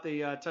way. Caught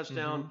the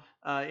touchdown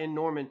in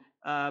Norman.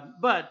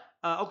 But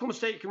Oklahoma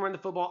State can run the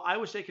football.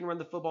 Iowa State can run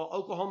the football.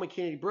 Oklahoma,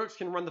 Kennedy Brooks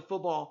can run the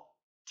football.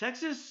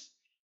 Texas,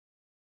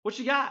 what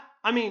you got?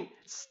 I mean,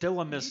 it's still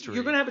a mystery.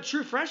 You're going to have a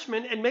true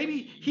freshman, and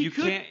maybe he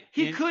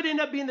could end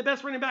up being the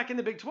best running back in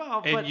the Big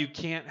 12. And you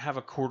can't have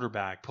a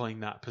quarterback playing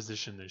that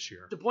position this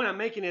year. The point I'm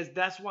making is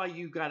that's why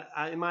you got,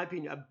 in my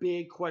opinion, a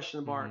big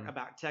question mark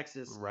about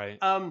Texas. Right.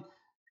 And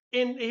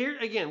here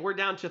again, we're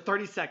down to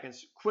 30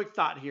 seconds. Quick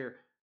thought here.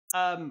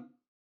 Tom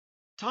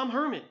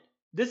Herman.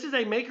 This is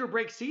a make or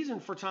break season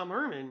for Tom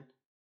Herman.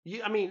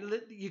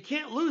 You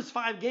can't lose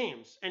 5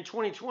 games in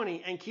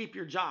 2020 and keep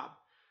your job.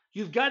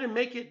 You've got to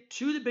make it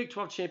to the Big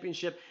 12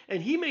 championship,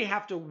 and he may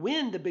have to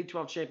win the Big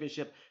 12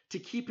 championship to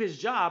keep his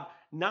job.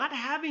 Not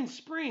having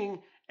spring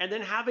and then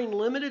having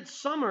limited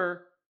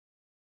summer,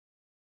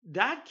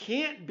 that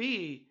can't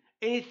be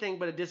anything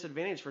but a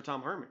disadvantage for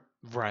Tom Herman.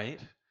 Right.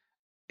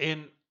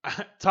 And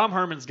Tom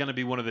Herman's going to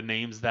be one of the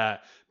names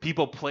that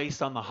people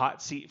placed on the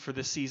hot seat for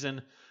this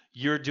season.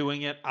 You're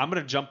doing it. I'm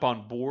going to jump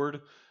on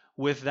board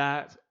with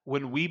that.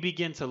 When we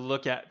begin to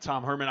look at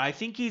Tom Herman, I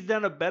think he's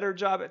done a better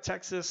job at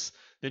Texas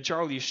than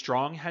Charlie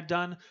Strong had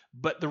done.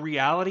 But the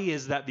reality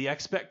is that the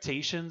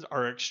expectations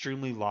are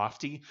extremely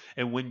lofty.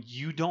 And when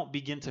you don't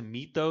begin to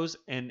meet those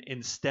and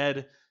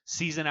instead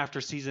season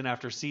after season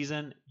after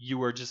season,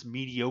 you are just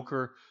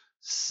mediocre,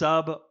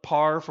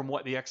 subpar from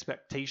what the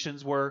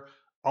expectations were,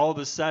 all of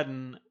a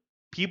sudden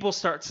people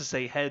start to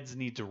say heads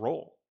need to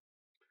roll.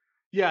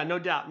 Yeah, no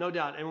doubt, no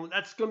doubt. And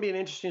that's going to be an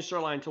interesting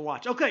storyline to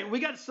watch. Okay, we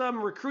got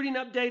some recruiting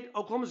update.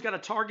 Oklahoma's got a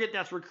target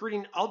that's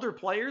recruiting other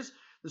players.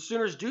 The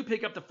Sooners do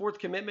pick up the 4th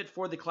commitment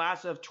for the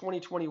class of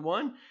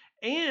 2021.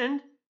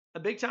 And a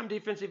big-time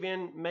defensive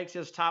end makes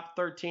his top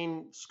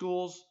 13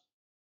 schools,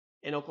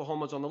 and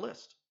Oklahoma's on the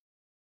list.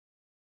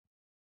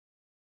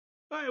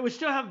 All right, we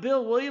still have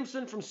Bill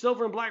Williamson from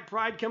Silver and Black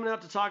Pride coming up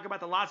to talk about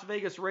the Las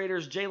Vegas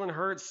Raiders, Jalen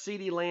Hurts,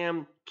 CeeDee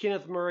Lamb,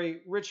 Kenneth Murray.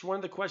 Rich, one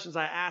of the questions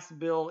I asked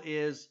Bill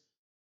is,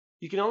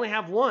 you can only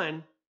have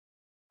one.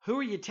 Who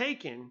are you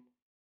taking?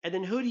 And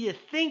then who do you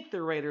think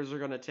the Raiders are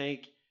going to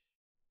take?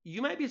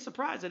 You might be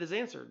surprised at his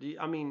answer.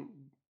 I mean,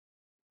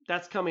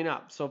 that's coming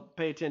up, so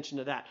pay attention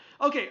to that.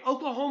 Okay,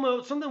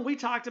 Oklahoma, something we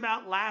talked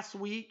about last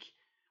week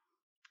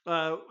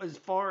as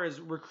far as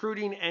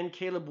recruiting and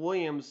Caleb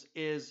Williams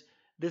is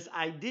this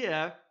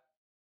idea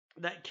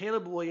that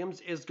Caleb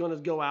Williams is going to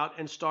go out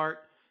and start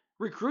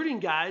recruiting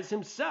guys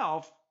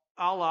himself,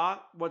 a la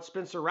what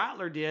Spencer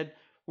Rattler did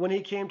when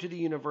he came to the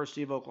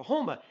University of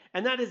Oklahoma.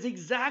 And that is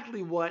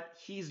exactly what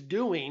he's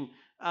doing.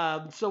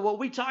 So what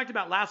we talked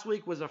about last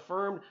week was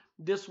affirmed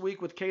this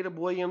week with Caleb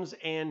Williams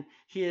and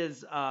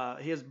his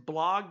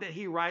blog that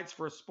he writes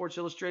for Sports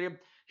Illustrated.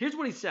 Here's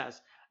what he says.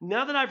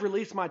 Now that I've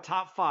released my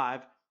top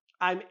 5,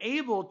 I'm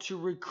able to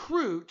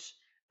recruit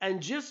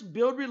and just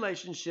build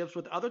relationships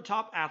with other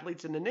top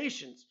athletes in the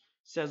nations,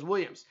 says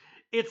Williams.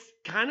 It's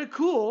kind of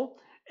cool,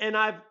 and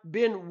I've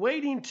been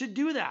waiting to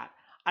do that.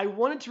 I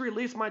wanted to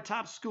release my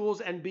top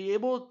schools and be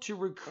able to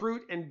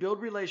recruit and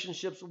build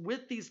relationships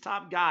with these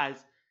top guys.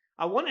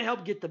 I want to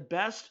help get the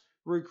best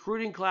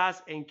recruiting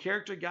class and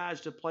character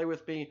guys to play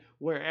with me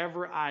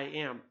wherever I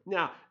am.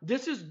 Now,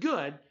 this is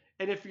good.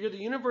 And if you're the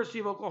University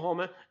of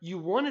Oklahoma, you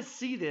want to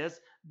see this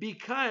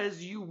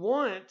because you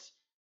want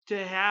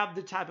to have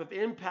the type of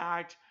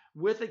impact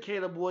with a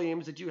Caleb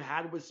Williams that you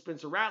had with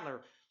Spencer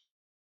Rattler.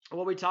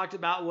 What we talked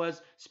about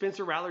was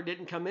Spencer Rattler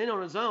didn't come in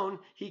on his own.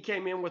 He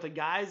came in with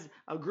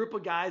a group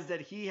of guys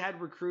that he had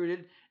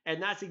recruited,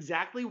 and that's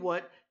exactly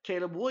what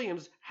Caleb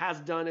Williams has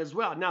done as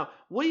well. Now,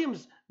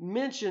 Williams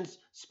mentions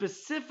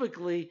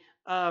specifically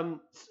a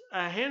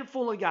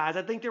handful of guys.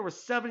 I think there were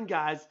 7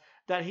 guys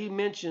that he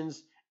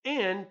mentions,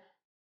 and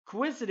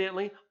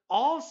coincidentally,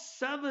 all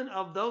 7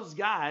 of those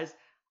guys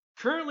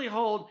currently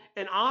hold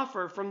an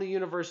offer from the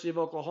University of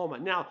Oklahoma.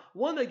 Now,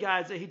 one of the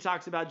guys that he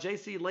talks about,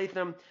 J.C.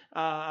 Latham,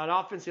 an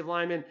offensive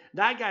lineman,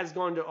 that guy's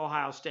going to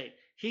Ohio State.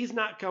 He's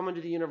not coming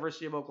to the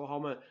University of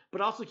Oklahoma,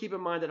 but also keep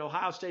in mind that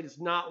Ohio State is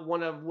not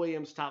one of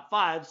Williams' top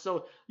 5,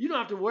 so you don't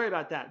have to worry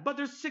about that. But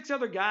there's 6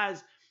 other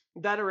guys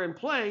that are in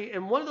play,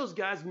 and one of those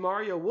guys,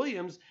 Mario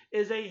Williams,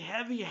 is a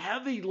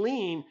heavy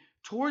lean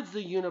towards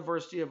the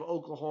University of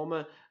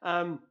Oklahoma.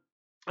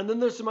 And then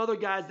there's some other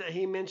guys that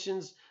he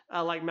mentions,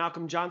 like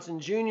Malcolm Johnson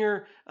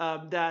Jr.,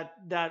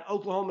 that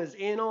Oklahoma is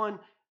in on.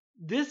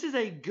 This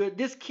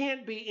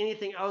can't be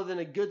anything other than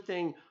a good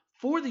thing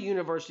for the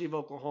University of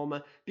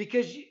Oklahoma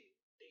because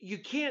you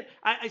can't.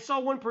 I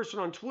saw one person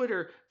on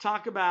Twitter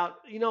talk about,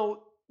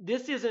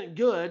 this isn't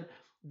good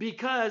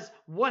because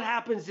what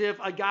happens if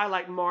a guy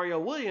like Mario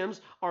Williams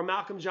or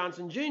Malcolm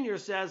Johnson Jr.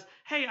 says,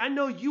 hey, I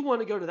know you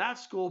want to go to that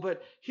school,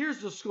 but here's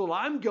the school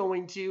I'm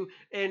going to,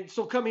 and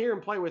so come here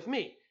and play with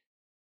me.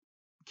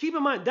 Keep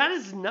in mind, that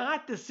is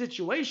not the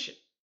situation.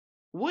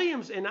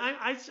 Williams, and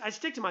I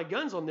stick to my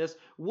guns on this,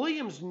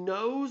 Williams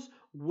knows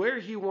where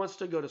he wants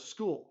to go to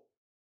school.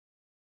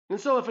 And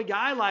so if a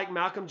guy like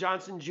Malcolm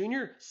Johnson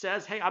Jr.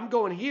 says, hey, I'm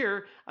going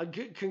here,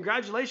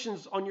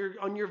 congratulations on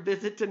your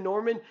visit to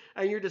Norman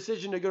and your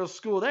decision to go to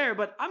school there,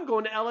 but I'm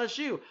going to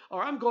LSU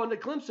or I'm going to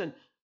Clemson.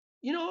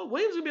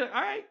 Williams would be like,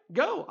 all right,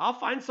 go. I'll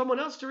find someone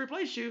else to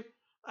replace you.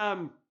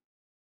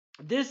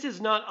 This is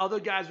not other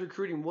guys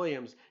recruiting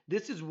Williams.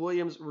 This is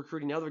Williams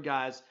recruiting other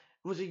guys.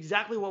 It was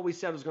exactly what we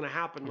said was going to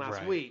happen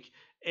last week.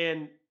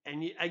 And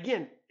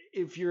again,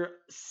 if you're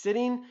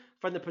sitting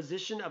from the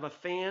position of a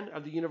fan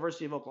of the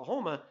University of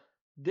Oklahoma,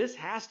 this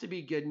has to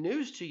be good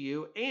news to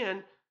you.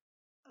 And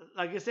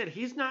like I said,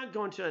 he's not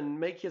going to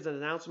make his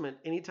announcement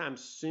anytime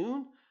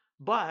soon.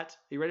 But are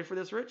you ready for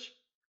this, Rich?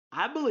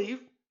 I believe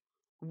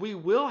we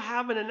will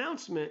have an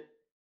announcement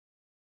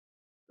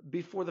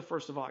before the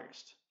 1st of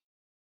August.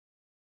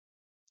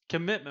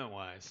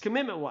 Commitment-wise.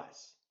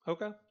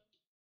 Okay.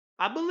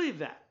 I believe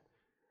that.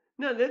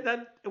 Now,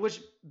 that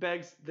which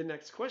begs the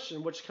next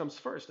question, which comes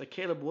first, a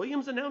Caleb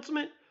Williams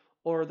announcement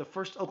or the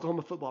first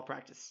Oklahoma football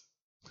practice?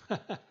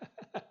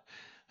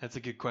 That's a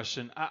good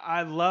question.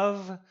 I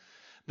love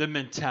the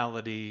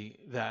mentality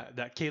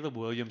that Caleb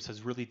Williams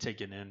has really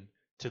taken in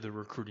to the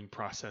recruiting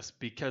process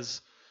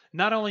because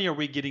not only are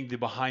we getting the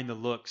behind the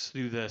looks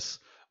through this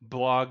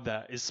blog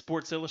that is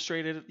Sports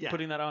Illustrated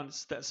putting that on,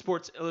 that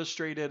Sports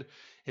Illustrated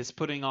is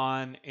putting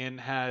on and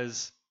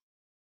has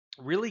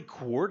really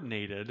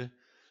coordinated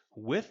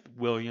with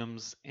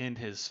Williams and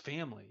his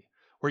family.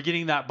 We're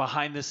getting that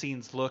behind the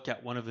scenes look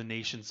at one of the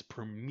nation's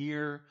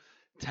premier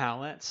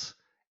talents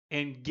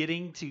and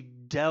getting to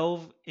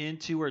delve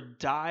into or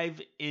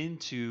dive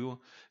into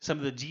some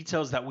of the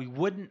details that we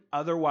wouldn't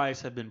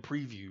otherwise have been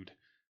previewed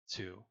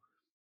to.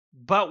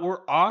 But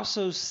we're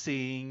also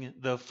seeing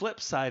the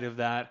flip side of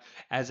that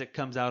as it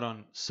comes out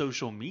on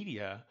social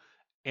media.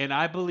 And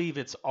I believe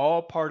it's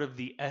all part of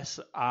the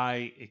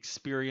SI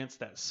experience,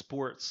 that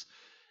Sports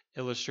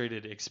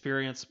Illustrated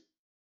experience.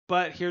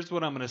 But here's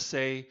what I'm going to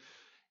say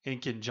in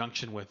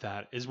conjunction with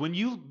that is when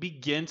you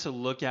begin to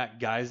look at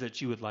guys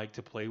that you would like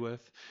to play with,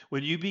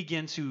 when you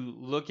begin to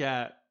look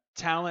at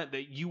talent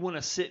that you want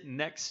to sit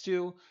next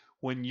to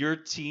when your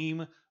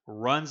team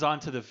runs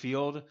onto the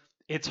field,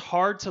 it's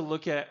hard to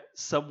look at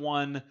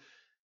someone,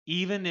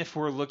 even if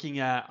we're looking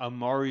at a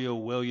Mario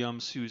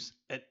Williams, who's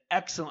an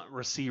excellent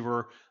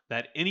receiver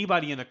that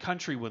anybody in the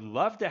country would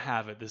love to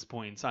have at this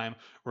point in time,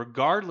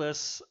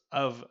 regardless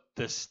of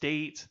the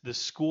state, the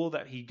school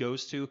that he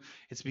goes to.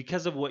 It's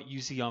because of what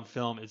you see on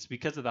film. It's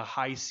because of the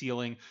high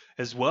ceiling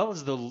as well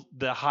as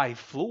the high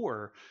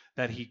floor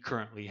that he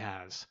currently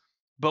has.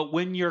 But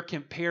when you're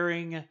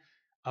comparing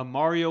a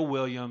Mario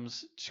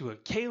Williams to a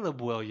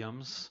Caleb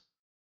Williams,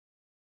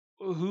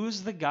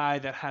 who's the guy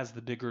that has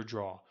the bigger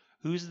draw?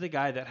 Who's the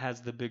guy that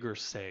has the bigger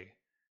say?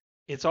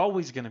 It's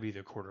always going to be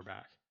the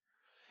quarterback.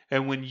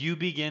 And when you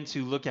begin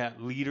to look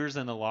at leaders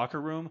in the locker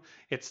room,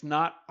 it's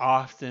not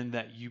often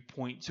that you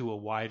point to a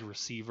wide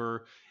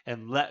receiver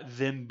and let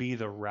them be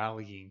the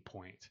rallying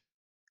point.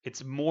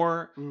 It's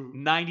more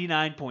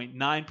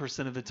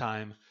 99.9% of the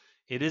time,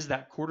 it is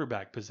that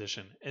quarterback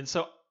position. And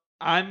so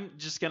I'm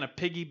just going to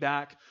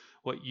piggyback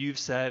what you've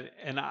said.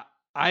 And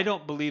I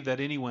don't believe that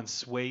anyone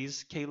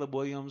sways Caleb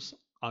Williams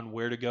on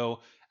where to go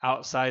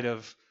outside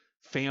of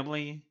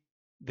family,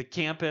 the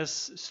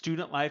campus,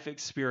 student life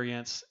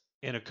experience,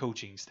 and a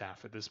coaching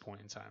staff at this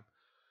point in time.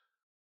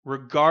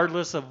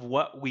 Regardless of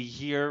what we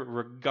hear,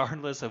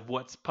 regardless of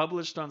what's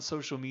published on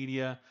social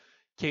media,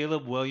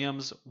 Caleb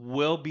Williams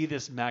will be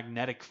this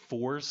magnetic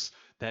force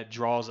that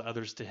draws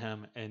others to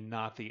him and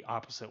not the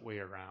opposite way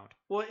around.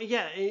 Well,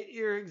 yeah,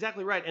 you're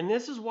exactly right. And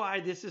this is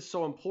why this is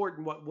so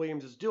important what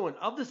Williams is doing.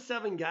 Of the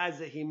 7 guys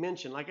that he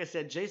mentioned, like I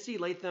said, J.C.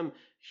 Latham,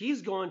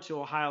 he's going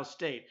to Ohio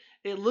State.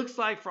 It looks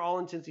like, for all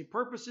intents and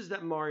purposes,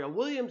 that Mario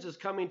Williams is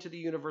coming to the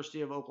University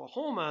of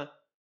Oklahoma.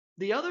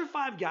 The other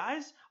 5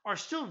 guys are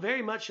still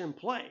very much in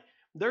play.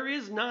 There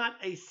is not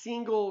a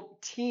single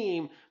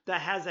team that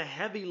has a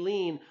heavy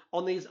lean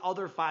on these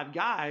other 5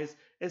 guys.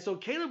 And so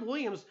Caleb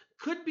Williams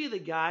could be the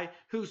guy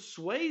who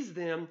sways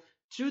them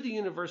to the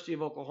University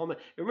of Oklahoma.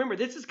 And remember,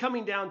 this is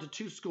coming down to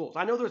 2 schools.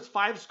 I know there's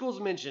 5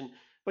 schools mentioned,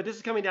 but this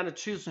is coming down to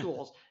 2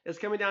 schools. It's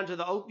coming down to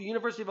the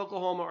University of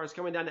Oklahoma, or it's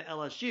coming down to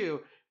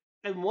LSU.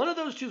 And one of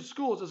those 2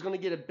 schools is going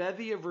to get a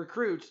bevy of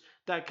recruits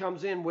that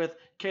comes in with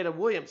Caleb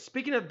Williams.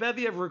 Speaking of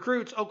bevy of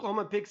recruits,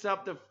 Oklahoma picks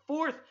up the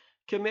 4th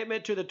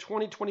commitment to the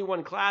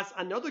 2021 class.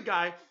 Another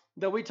guy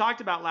that we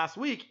talked about last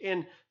week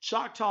in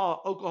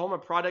Choctaw, Oklahoma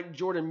product,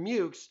 Jordan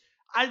Mukes.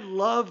 I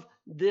love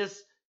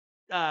this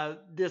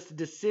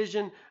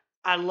decision.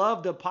 I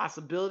love the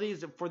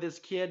possibilities for this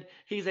kid.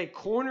 He's a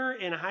corner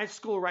in high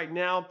school right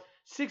now,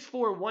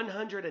 6'4",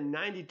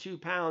 192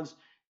 pounds.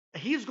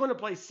 He's going to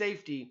play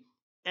safety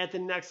at the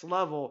next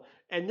level.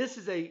 And this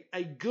is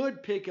a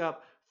good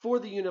pickup for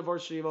the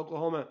University of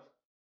Oklahoma.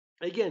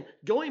 Again,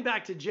 going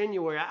back to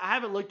January, I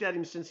haven't looked at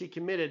him since he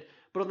committed,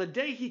 but on the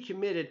day he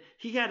committed,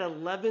 he had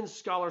 11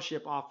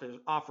 scholarship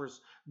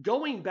offers.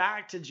 Going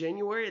back to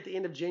January, at the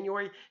end of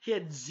January, he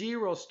had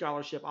 0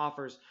 scholarship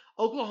offers.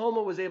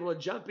 Oklahoma was able to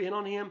jump in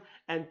on him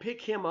and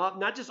pick him up,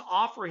 not just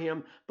offer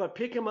him, but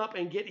pick him up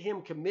and get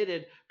him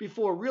committed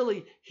before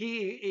really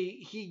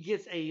he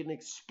gets an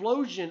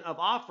explosion of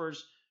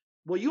offers.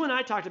 What you and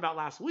I talked about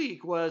last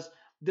week was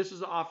this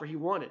was the offer he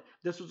wanted.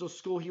 This was a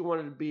school he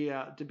wanted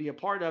to be a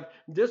part of.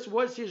 This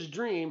was his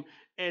dream.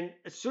 And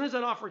as soon as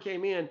that offer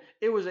came in,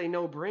 it was a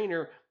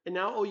no-brainer. And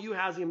now OU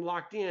has him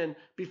locked in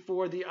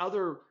before the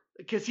other,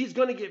 because he's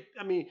going to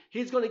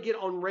get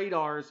on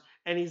radars,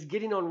 and he's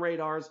getting on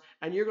radars,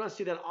 and you're going to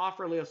see that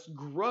offer list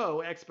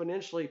grow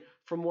exponentially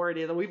from where it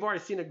is. And we've already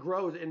seen it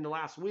grow in the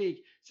last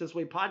week since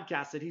we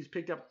podcasted. He's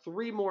picked up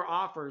 3 more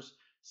offers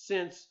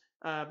since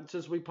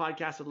we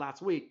podcasted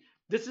last week.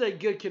 This is a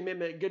good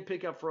commitment, good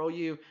pickup for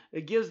OU.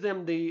 It gives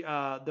them the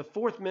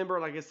 4th member,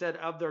 like I said,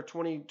 of their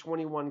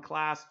 2021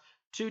 class.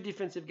 2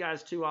 defensive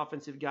guys, 2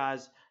 offensive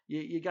guys.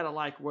 You got to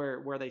like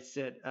where they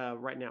sit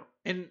right now.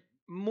 And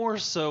more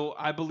so,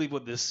 I believe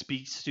what this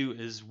speaks to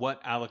is what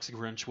Alex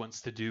Grinch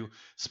wants to do,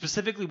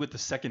 specifically with the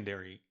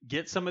secondary.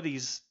 Get some of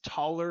these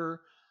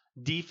taller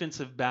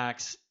defensive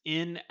backs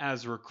in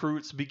as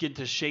recruits, begin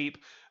to shape,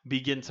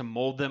 begin to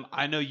mold them.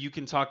 I know you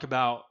can talk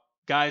about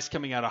guys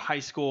coming out of high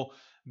school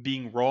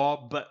being raw,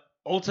 but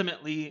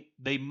ultimately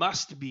they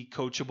must be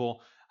coachable.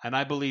 And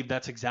I believe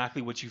that's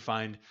exactly what you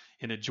find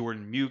in a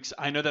Jordan Mukes.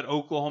 I know that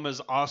Oklahoma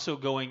is also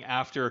going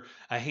after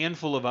a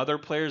handful of other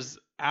players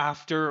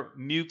after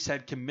Mukes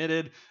had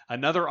committed.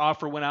 Another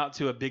offer went out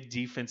to a big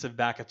defensive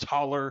back, a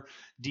taller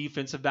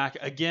defensive back.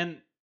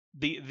 Again,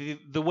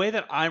 the way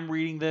that I'm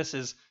reading this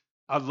is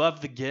I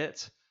love the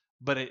get,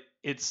 but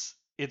it's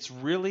it's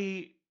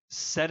really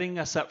setting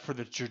us up for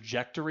the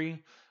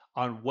trajectory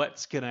on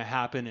what's going to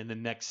happen in the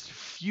next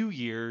few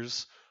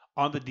years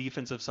on the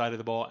defensive side of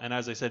the ball. And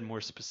as I said, more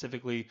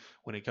specifically,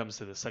 when it comes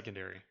to the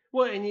secondary.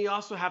 Well, and you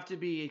also have to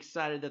be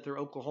excited that they're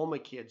Oklahoma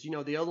kids. You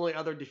know, the only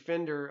other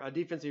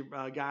defensive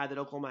guy that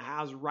Oklahoma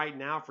has right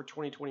now for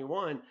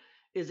 2021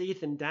 is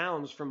Ethan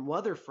Downs from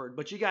Weatherford.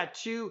 But you got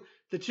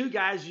the two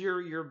guys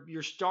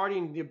you're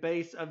starting the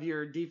base of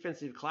your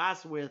defensive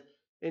class with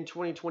in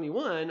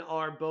 2021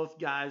 are both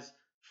guys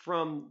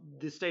from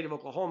the state of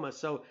Oklahoma.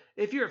 So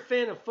if you're a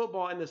fan of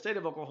football in the state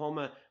of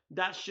Oklahoma,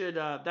 that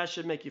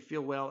should make you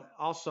feel well.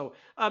 Also,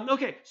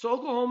 okay, so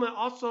Oklahoma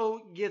also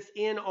gets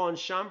in on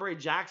Chambray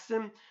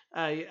Jackson,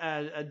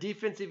 a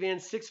defensive end,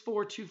 6'4",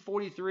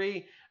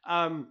 243.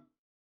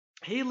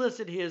 He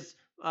listed his,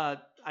 I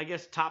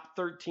guess, top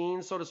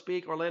 13, so to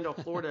speak, Orlando,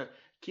 Florida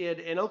kid.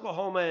 And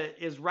Oklahoma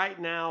is right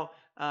now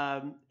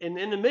in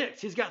the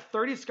mix. He's got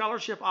 30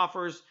 scholarship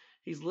offers.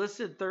 He's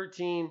listed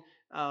 13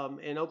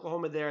 in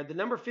Oklahoma there. The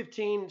number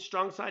 15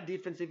 strong side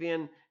defensive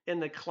end in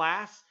the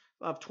class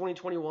of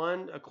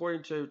 2021,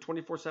 according to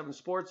 24/7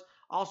 Sports.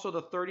 Also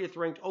the 30th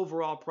ranked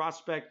overall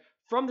prospect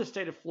from the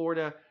state of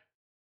Florida.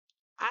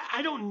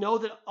 I don't know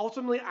that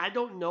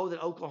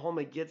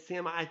Oklahoma gets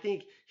him. I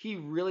think he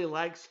really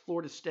likes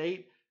Florida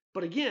State.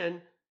 But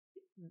again,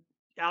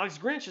 Alex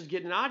Grinch is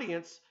getting an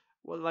audience,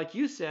 well, like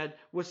you said,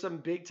 with some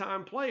big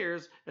time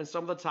players and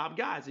some of the top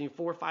guys. I mean,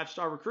 4 or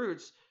 5-star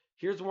recruits.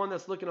 Here's one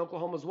that's looking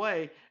Oklahoma's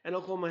way, and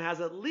Oklahoma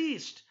has at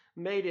least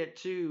made it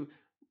to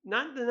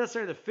not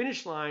necessarily the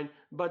finish line,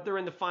 but they're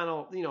in the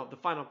final, the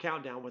final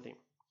countdown with him.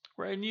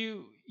 Right, and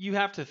you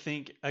have to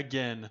think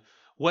again.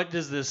 What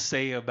does this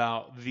say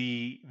about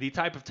the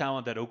type of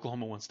talent that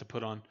Oklahoma wants to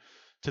put on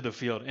to the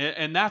field?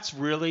 And that's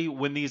really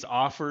when these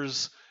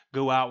offers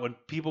go out, when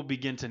people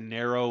begin to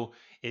narrow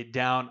it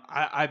down.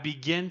 I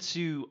begin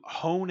to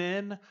hone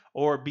in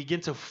or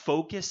begin to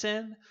focus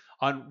in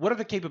on what are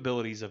the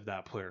capabilities of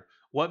that player.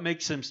 What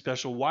makes him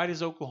special? Why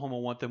does Oklahoma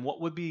want them?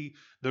 What would be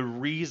the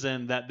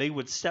reason that they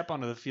would step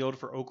onto the field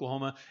for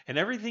Oklahoma? And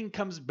everything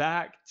comes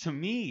back, to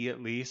me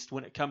at least,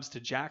 when it comes to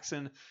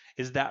Jackson,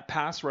 is that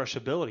pass rush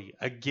ability.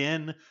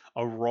 Again,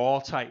 a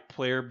raw type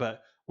player,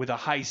 but with a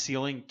high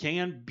ceiling,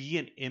 can be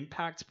an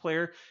impact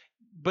player.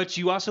 But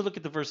you also look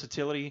at the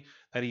versatility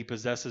that he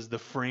possesses, the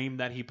frame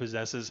that he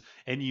possesses,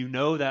 and you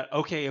know that,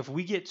 okay, if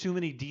we get too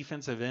many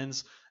defensive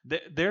ends,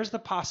 there's the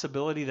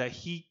possibility that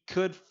he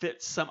could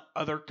fit some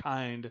other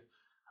kind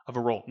of a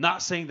role.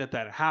 Not saying that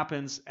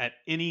happens at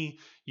any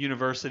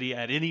university,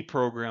 at any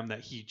program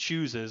that he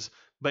chooses,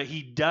 but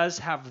he does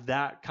have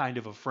that kind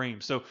of a frame.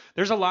 So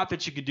there's a lot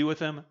that you could do with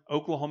him.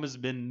 Oklahoma's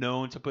been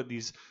known to put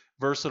these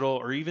versatile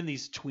or even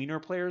these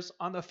tweener players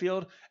on the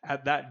field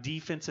at that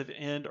defensive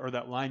end or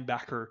that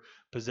linebacker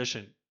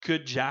position.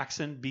 Could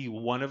Jackson be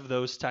one of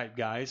those type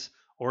guys?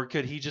 Or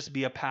could he just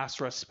be a pass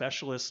rush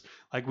specialist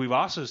like we've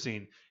also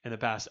seen in the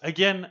past?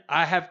 Again,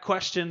 I have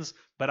questions,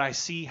 but I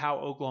see how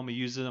Oklahoma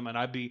uses them, and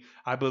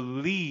I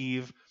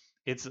believe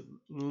it's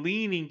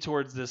leaning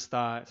towards this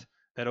thought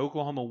that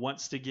Oklahoma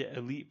wants to get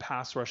elite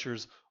pass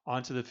rushers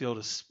onto the field,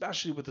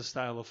 especially with the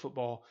style of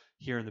football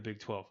here in the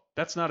Big 12.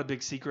 That's not a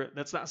big secret.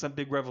 That's not some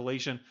big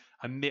revelation.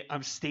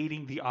 I'm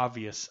stating the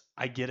obvious.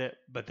 I get it,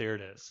 but there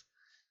it is.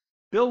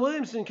 Bill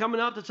Williamson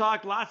coming up to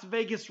talk Las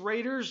Vegas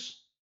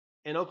Raiders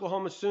and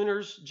Oklahoma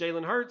Sooners.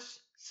 Jalen Hurts,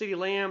 CeeDee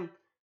Lamb,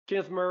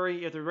 Kenneth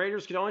Murray. If the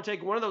Raiders could only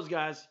take one of those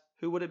guys,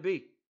 who would it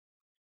be?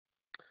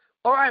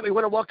 All right, we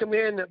want to welcome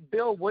in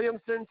Bill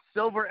Williamson,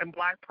 Silver and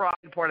Black Pride,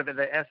 part of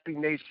the SB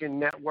Nation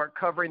Network,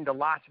 covering the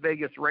Las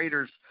Vegas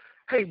Raiders.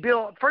 Hey,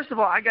 Bill, first of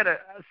all, I got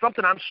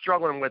something I'm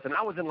struggling with, and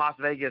I was in Las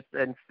Vegas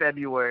in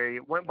February,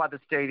 went by the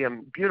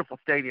stadium, beautiful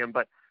stadium,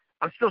 but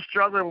I'm still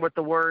struggling with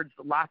the words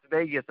Las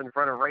Vegas in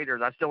front of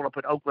Raiders. I still want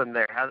to put Oakland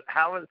there.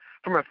 How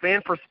from a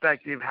fan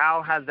perspective,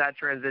 how has that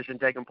transition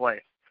taken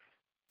place?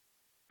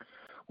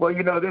 Well,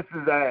 this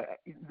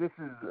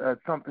is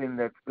something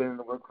that's been in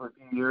the works for a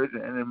few years,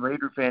 and then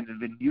Raider fans have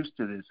been used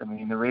to this. I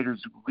mean, the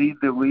Raiders lead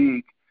the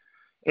league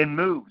in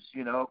moves.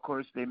 Of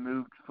course, they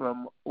moved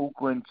from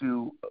Oakland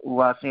to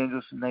Los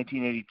Angeles in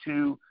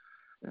 1982.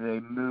 They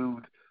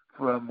moved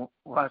from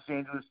Los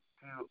Angeles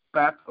to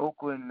back to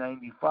Oakland in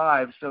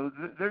 95. So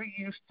they're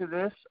used to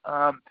this.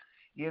 I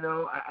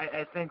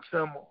think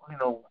some,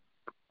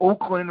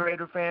 Oakland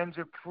Raider fans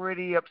are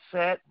pretty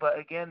upset, but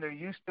again, they're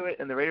used to it,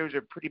 and the Raiders are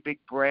a pretty big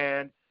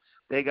brand.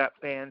 They got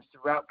fans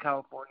throughout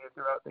California,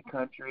 throughout the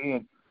country,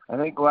 and I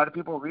think a lot of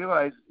people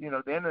realize,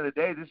 at the end of the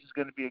day, this is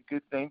going to be a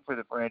good thing for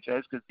the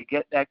franchise because they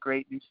get that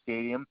great new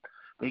stadium.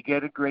 They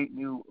get a great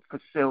new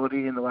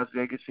facility in the Las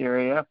Vegas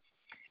area.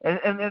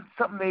 And that's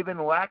something they've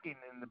been lacking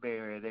in the Bay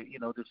Area. That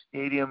the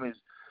stadium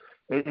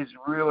is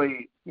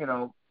really,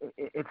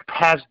 it's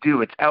past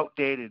due. It's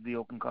outdated, the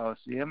Oakland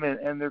Coliseum,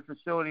 and their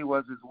facility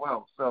was as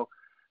well. So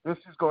this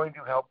is going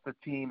to help the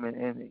team,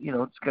 and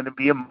it's going to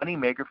be a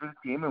moneymaker for the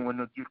team. And when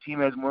your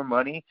team has more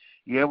money,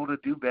 you're able to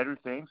do better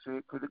things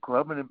for the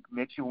club, and it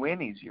makes you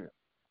win easier.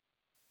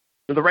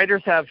 The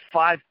Raiders have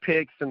 5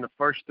 picks in the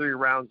first 3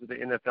 rounds of the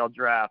NFL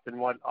draft, and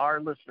what our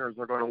listeners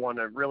are going to want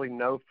to really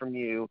know from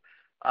you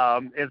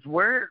is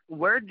where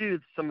do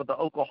some of the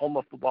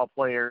Oklahoma football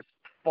players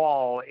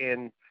fall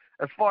in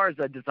as far as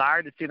a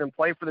desire to see them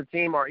play for the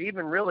team, or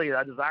even really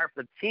a desire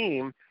for the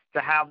team to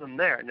have them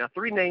there. Now,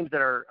 3 names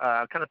that are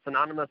kind of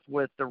synonymous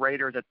with the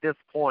Raiders at this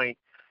point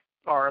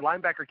are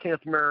linebacker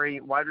Kenneth Murray,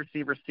 wide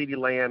receiver CeeDee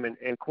Lamb,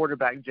 and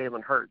quarterback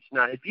Jalen Hurts.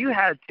 Now, if you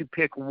had to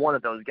pick one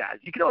of those guys,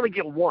 you can only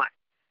get one.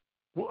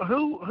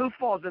 Who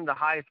falls in the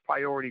highest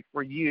priority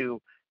for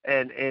you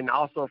and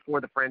also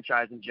for the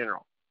franchise in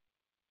general?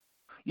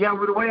 Yeah,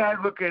 well, the way I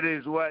look at it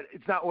is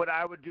it's not what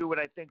I would do, what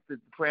I think the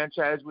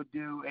franchise would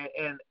do,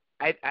 and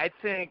I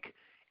think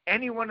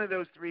any one of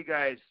those 3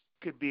 guys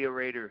could be a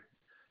Raider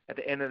at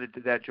the end of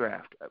that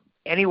draft.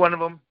 Any one of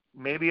them,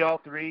 maybe all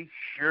 3,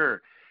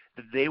 sure.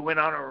 They went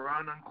on a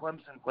run on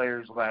Clemson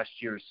players last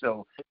year,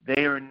 so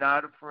they are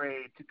not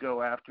afraid to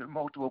go after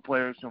multiple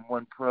players from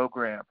one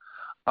program.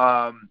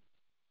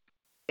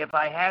 If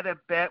I had to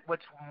bet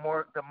what's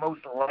the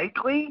most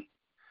likely,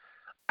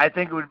 I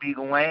think it would be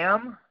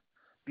Lamb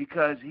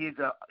because he's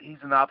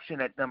an option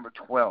at number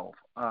 12.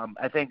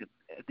 I think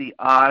the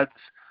odds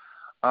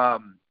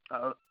of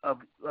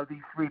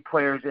these 3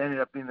 players ended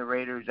up being the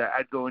Raiders.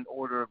 I'd go in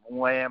order of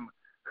Lamb,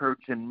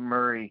 Hurts, and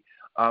Murray.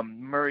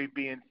 Murray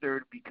being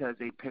third because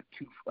they picked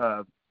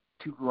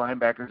 2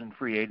 linebackers in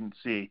free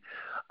agency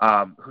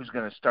who's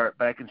going to start,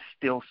 but I can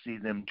still see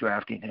them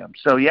drafting him.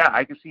 So, yeah,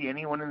 I can see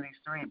any one of these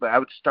 3, but I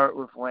would start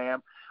with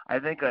Lamb. I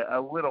think a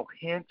little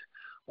hint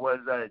was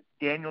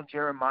Daniel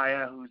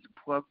Jeremiah, who's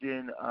plugged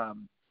in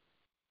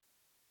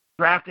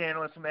draft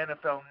analyst from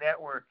NFL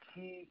Network.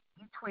 He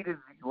tweeted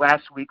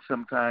last week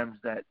sometimes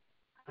that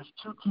there's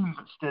 2 teams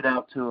that stood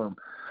out to him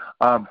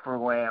for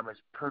Lamb as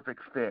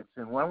perfect fits.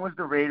 And one was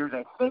the Raiders.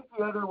 I think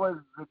the other was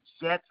the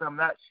Jets. I'm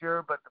not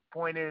sure, but the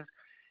point is,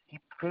 he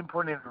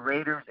pinpointed the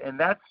Raiders, and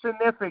that's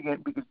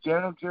significant because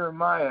Daniel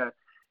Jeremiah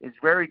is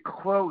very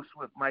close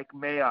with Mike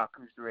Mayock,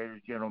 who's the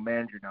Raiders general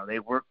manager now. They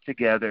work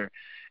together,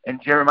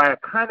 and Jeremiah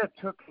kind of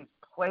took his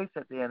place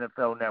at the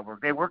NFL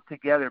Network. They work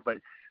together, but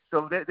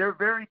so they're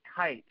very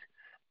tight,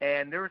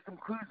 and there were some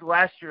clues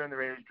last year in the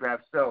Raiders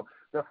draft. So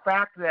the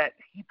fact that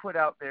he put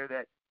out there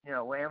that,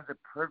 Lamb's a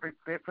perfect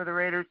fit for the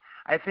Raiders,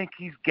 I think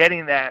he's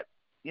getting that,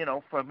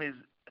 from his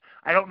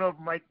 – I don't know if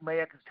Mike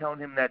Mayock is telling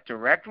him that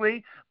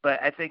directly, but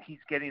I think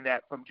he's getting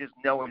that from just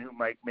knowing who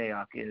Mike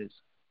Mayock is.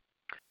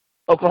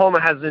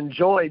 Oklahoma has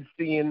enjoyed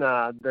seeing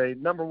the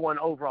number 1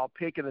 overall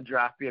pick in the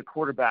draft be a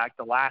quarterback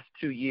the last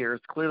 2 years.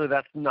 Clearly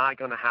that's not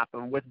going to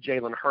happen with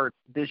Jalen Hurts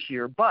this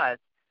year, but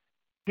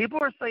people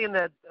are saying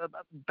that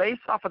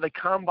based off of the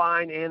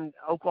combine in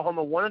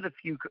Oklahoma, one of the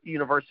few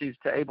universities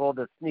to able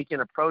to sneak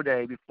in a pro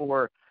day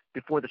before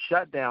the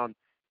shutdown,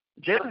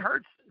 Jalen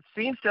Hurts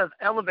seems to have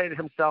elevated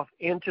himself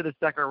into the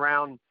second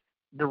round.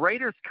 The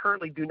Raiders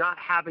currently do not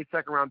have a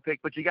second-round pick,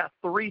 but you got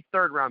 3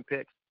 third-round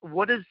picks.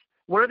 What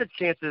are the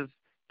chances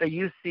that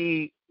you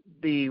see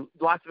the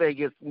Las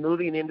Vegas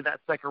moving into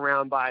that second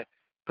round by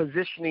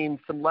positioning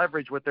some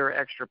leverage with their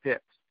extra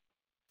picks?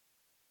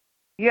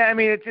 Yeah, I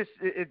mean,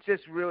 it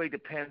just really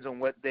depends on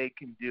what they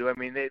can do. I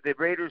mean, the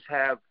Raiders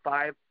have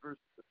 5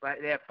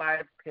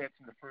 picks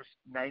in the first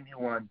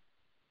 91,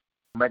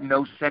 but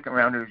no second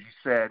rounders, you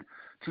said,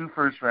 2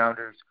 first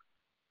rounders.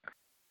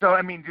 So,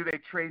 I mean, do they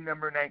trade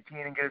number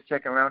 19 and get a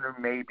second rounder?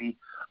 Maybe.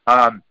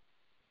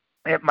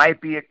 It might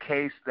be a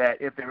case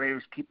that if the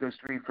Raiders keep those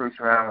 3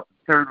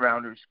 third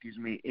rounders,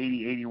 80,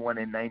 81,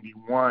 and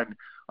 91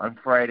 on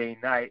Friday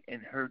night,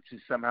 and Hurts is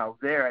somehow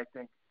there, I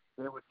think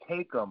they would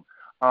take them.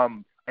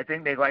 I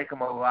think they like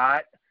him a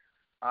lot.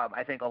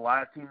 I think a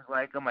lot of teams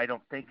like him. I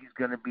don't think he's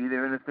going to be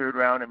there in the third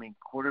round. I mean,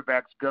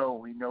 quarterbacks go.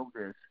 We know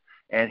this.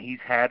 And he's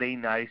had a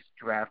nice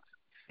draft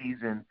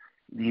season.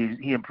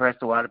 He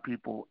impressed a lot of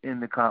people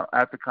at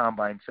the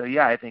combine. So,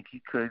 yeah, I think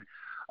he could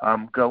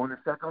go in the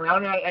second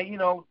round.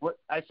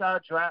 I saw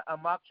a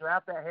mock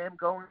draft at him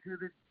going to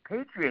the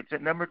Patriots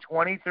at number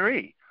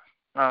 23.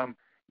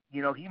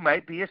 He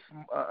might be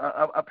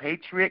a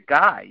Patriot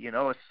guy,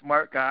 a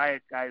smart guy, a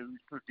guy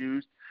who's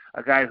produced,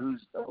 a guy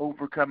who's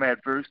overcome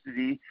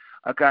adversity,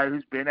 a guy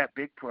who's been at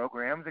big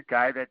programs, a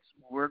guy that's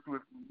worked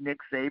with Nick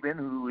Saban,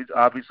 who is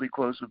obviously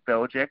close with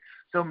Belichick.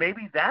 So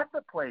maybe that's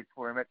a place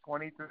for him at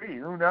 23.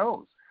 Who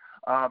knows?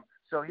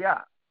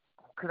 Yeah.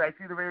 Could I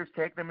see the Raiders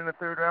take them in the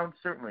third round?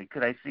 Certainly.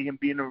 Could I see him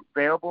being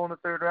available in the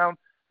third round?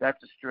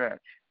 That's a stretch.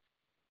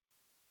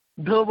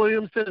 Bill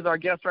Williamson is our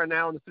guest right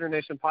now on the Sooner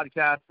Nation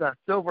podcast,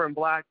 Silver and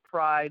Black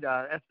Pride,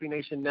 SB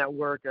Nation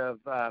network of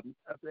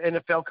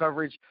NFL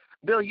coverage.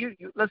 Bill,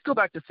 let's go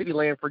back to CeeDee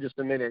Lamb for just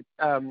a minute.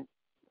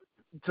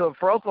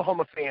 For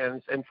Oklahoma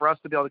fans and for us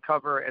to be able to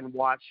cover and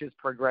watch his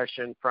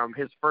progression from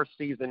his first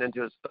season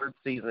into his third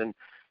season,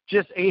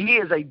 he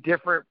is a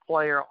different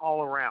player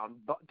all around,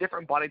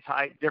 different body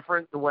type,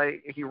 different the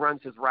way he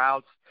runs his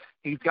routes.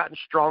 He's gotten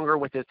stronger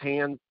with his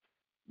hands.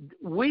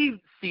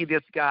 We see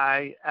this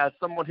guy as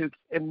someone who's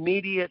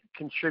immediate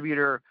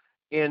contributor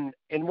in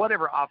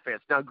whatever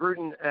offense. Now,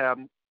 Gruden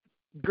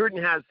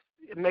has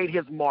made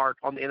his mark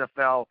on the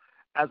NFL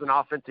as an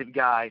offensive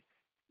guy.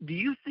 Do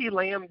you see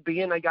Lamb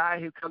being a guy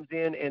who comes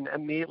in and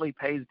immediately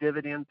pays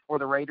dividends for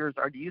the Raiders,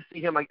 or do you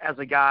see him as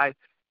a guy,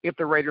 if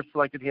the Raiders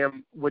selected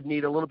him, would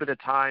need a little bit of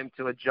time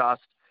to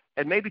adjust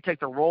and maybe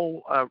take the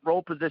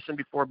role position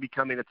before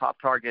becoming a top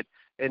target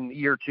in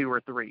year 2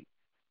 or 3?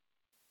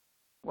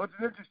 Well, it's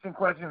an interesting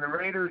question. The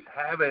Raiders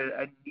have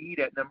a need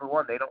at number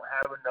one. They don't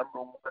have a number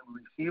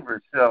one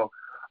receiver. So,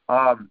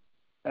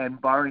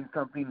 and barring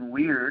something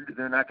weird,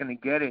 they're not going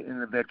to get it in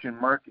the veteran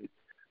market.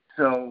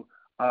 So,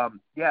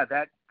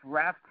 that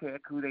draft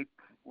pick, who they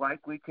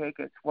likely take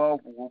at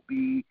 12,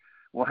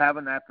 will have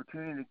an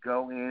opportunity to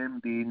go in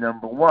and be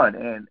number one.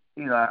 And,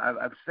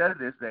 I've said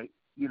this, that,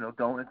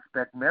 don't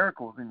expect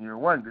miracles in year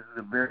one. This is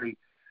a very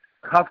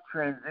tough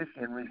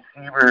transition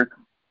receiver,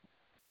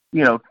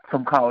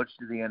 from college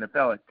to the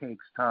NFL. It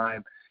takes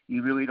time.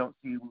 You really don't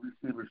see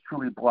receivers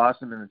truly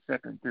blossom in the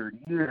second, third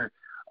year.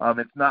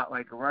 It's not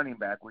like a running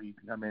back where you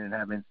can come in and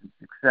have instant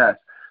success.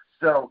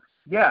 So,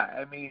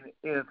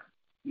 if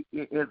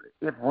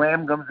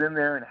Lamb comes in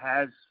there and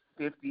has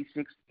 50,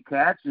 60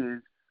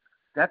 catches,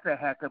 that's a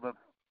heck of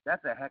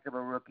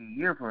a rookie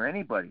year for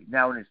anybody.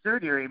 Now in his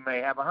third year, he may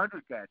have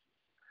 100 catches.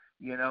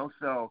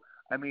 So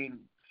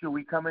should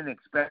we come in and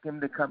expect him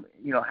to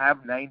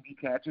have 90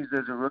 catches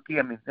as a rookie?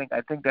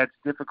 I think that's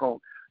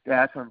difficult to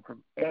ask from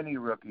any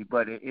rookie.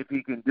 But if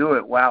he can do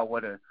it, wow,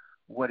 what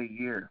a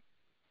year.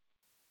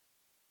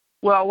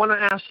 Well, I want to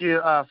ask you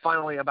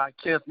finally about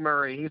Kenneth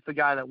Murray. He's the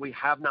guy that we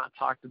have not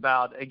talked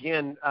about.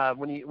 Again,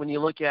 when you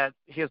look at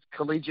his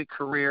collegiate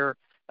career,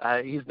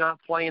 he's not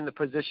playing the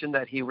position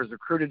that he was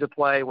recruited to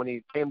play when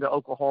he came to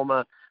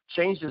Oklahoma.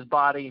 Changed his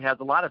body, has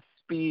a lot of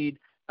speed,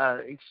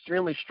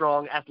 extremely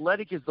strong.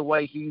 Athletic is the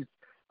way he's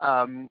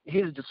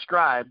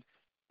described.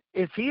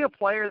 Is he a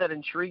player that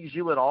intrigues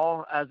you at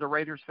all as a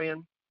Raiders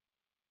fan?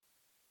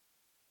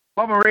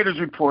 Well, I'm a Raiders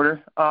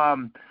reporter,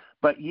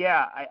 but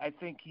yeah, I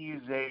think he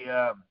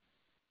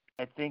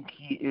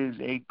is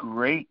a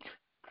great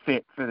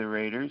fit for the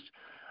Raiders.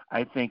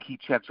 I think he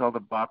checks all the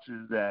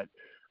boxes that,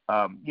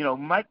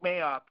 Mike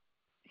Mayock,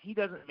 he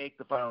doesn't make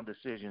the final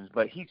decisions,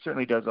 but he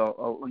certainly does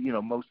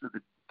most of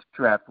the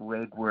draft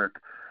legwork,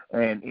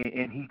 and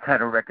he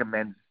kind of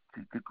recommends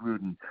to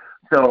Gruden.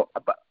 So,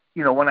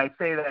 when I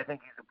say that I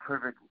think he's a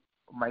perfect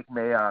Mike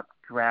Mayock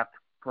draft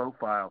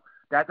profile,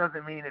 that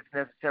doesn't mean it's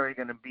necessarily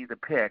going to be the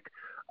pick,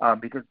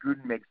 because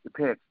Gruden makes the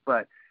picks.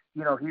 But,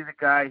 he's a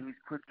guy who's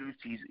produced.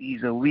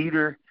 He's a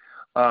leader.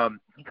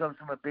 He comes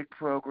from a big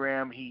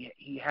program.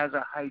 He has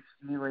a high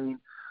ceiling.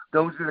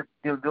 Those are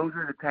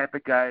the type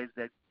of guys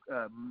that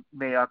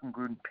Mayock and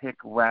Gruden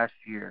picked last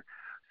year.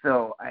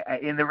 So,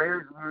 in the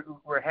Raiders,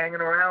 we're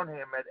hanging around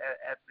him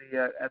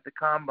at the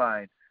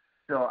combine.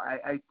 So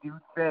I do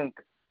think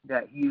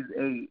that he's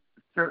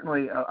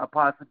certainly a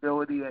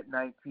possibility at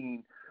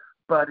 19.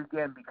 But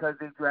again, because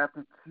they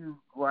drafted two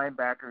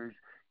linebackers,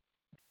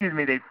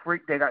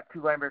 they got two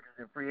linebackers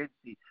in free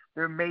agency,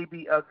 there may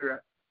be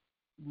other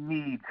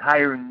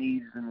higher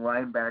needs than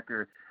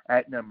linebacker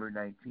at number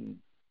 19.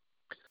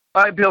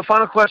 All right, Bill,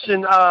 final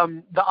question.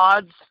 The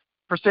odds,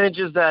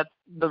 percentages that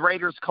the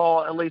Raiders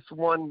call at least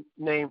one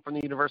name from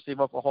the University of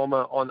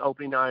Oklahoma on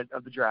opening night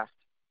of the draft.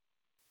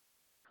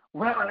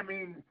 Well,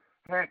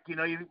 heck, you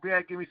got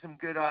to give me some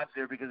good odds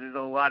there, because there's a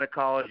lot of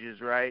colleges,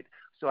 right?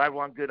 So I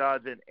want good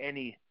odds in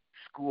any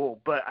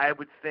school. But I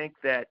would think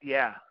that,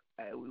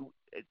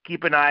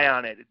 keep an eye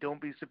on it.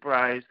 Don't be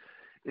surprised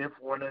if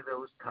one of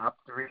those top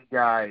three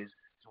guys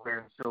is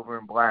wearing silver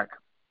and black.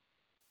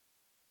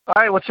 All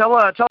right, well, tell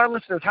our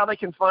listeners how they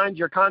can find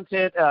your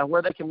content,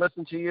 where they can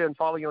listen to you and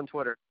follow you on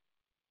Twitter.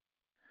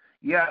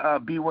 Yeah,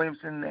 B.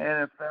 Williamson,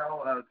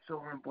 NFL,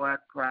 Silver and Black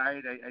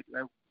Pride.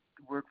 I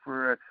work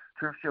for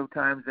Turf Show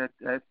Times at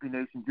SB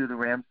Nation, do the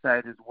Rams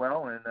side as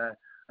well, and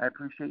I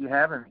appreciate you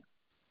having me.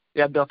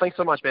 Yeah, Bill, thanks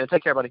so much, man.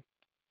 Take care, buddy.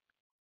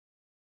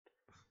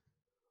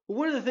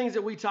 One of the things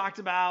that we talked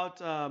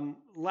about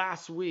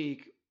last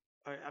week,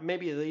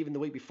 maybe even the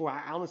week before,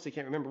 I honestly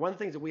can't remember. One of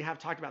the things that we have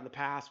talked about in the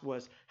past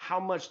was how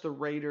much the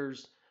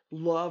Raiders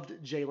loved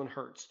Jalen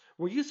Hurts.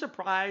 Were you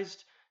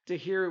surprised to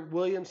hear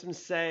Williamson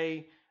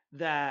say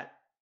that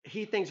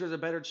he thinks there's a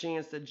better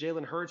chance that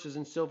Jalen Hurts is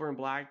in silver and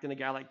black than a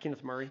guy like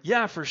Kenneth Murray?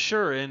 Yeah, for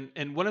sure.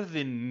 And one of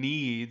the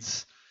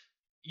needs,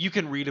 you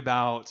can read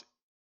about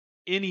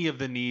any of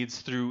the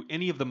needs through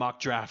any of the mock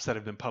drafts that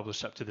have been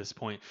published up to this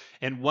point.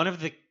 And one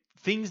of the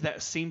things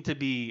that seemed to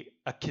be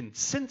a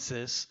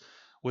consensus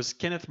was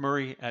Kenneth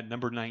Murray at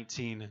number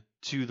 19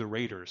 to the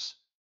Raiders.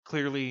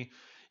 Clearly,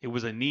 it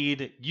was a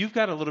need. You've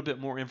got a little bit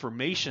more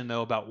information,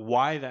 though, about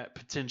why that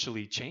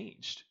potentially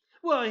changed.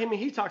 Well,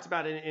 he talked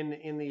about it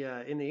in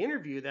the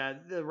interview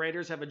that the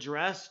Raiders have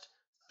addressed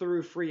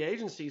through free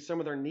agency some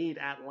of their need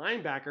at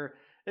linebacker.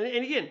 And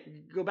again,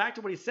 go back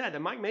to what he said,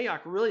 that Mike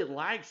Mayock really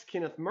likes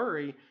Kenneth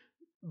Murray,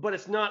 but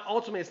it's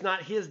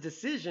not his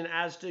decision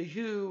as to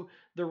who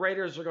the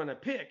Raiders are going to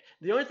pick.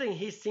 The only thing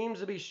he seems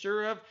to be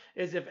sure of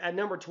is if at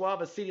number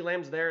 12, if CeeDee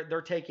Lamb's there,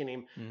 they're taking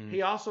him. Mm-hmm.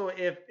 He also,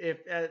 if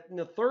in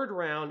the third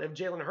round, if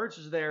Jalen Hurts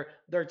is there,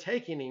 they're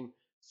taking him.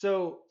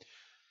 So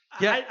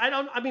Yeah. I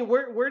don't. I mean,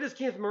 where does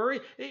Kenneth Murray?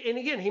 And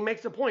again, he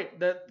makes a point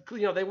that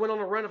they went on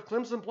a run of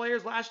Clemson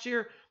players last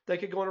year. They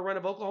could go on a run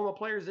of Oklahoma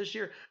players this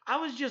year. I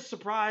was just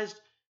surprised.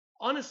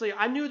 Honestly,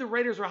 I knew the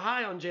Raiders were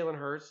high on Jalen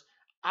Hurts.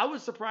 I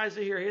was surprised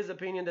to hear his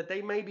opinion that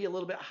they may be a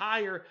little bit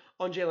higher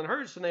on Jalen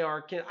Hurts than they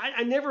are.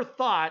 I never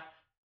thought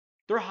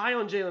they're high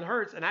on Jalen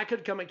Hurts, and I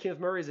could come at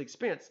Kenneth Murray's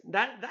expense.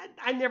 That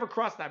I never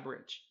crossed that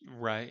bridge.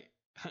 Right.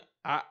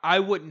 I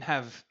wouldn't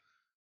have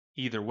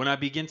either. When I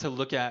begin to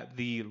look at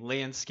the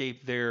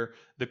landscape there,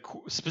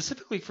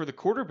 specifically for the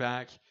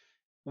quarterback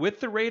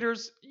with the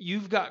Raiders,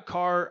 you've got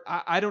Carr.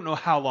 I don't know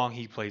how long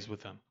he plays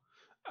with them.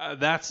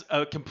 That's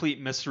a complete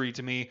mystery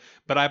to me.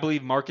 But I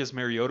believe Marcus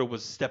Mariota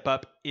was step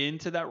up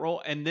into that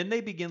role, and then they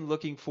begin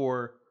looking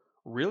for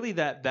really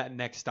that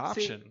next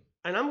option. See,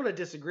 and I'm going to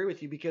disagree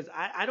with you because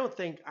I don't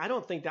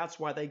think that's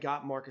why they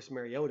got Marcus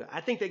Mariota. I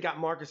think they got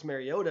Marcus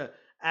Mariota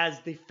as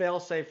the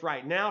fail-safe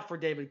right now for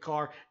David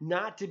Carr,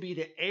 not to be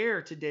the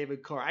heir to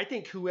David Carr. I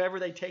think whoever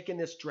they take in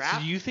this draft.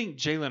 So you think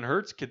Jalen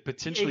Hurts could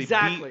potentially be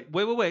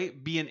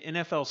an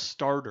NFL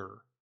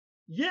starter?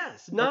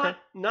 Yes, not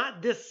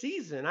this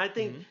season. I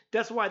think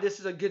that's why this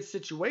is a good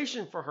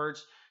situation for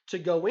Hurts to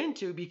go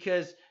into,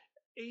 because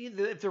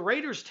if the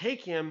Raiders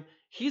take him,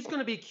 he's going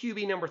to be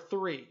QB number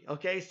 3.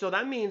 Okay, so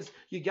that means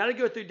you got to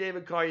go through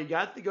David Carr, you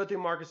got to go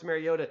through Marcus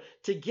Mariota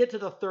to get to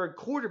the third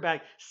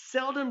quarterback.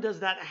 Seldom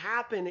does that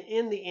happen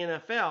in the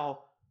NFL,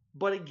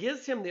 but it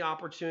gives him the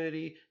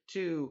opportunity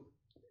to.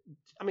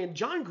 I mean,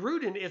 John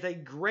Gruden is a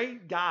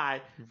great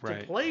guy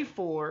to play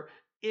for.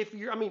 If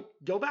you're,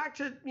 go back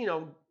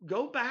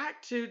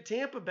to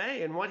Tampa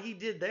Bay and what he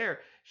did there.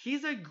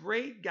 He's a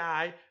great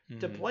guy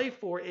to play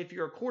for if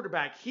you're a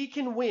quarterback. He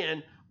can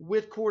win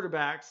with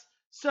quarterbacks.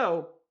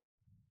 So,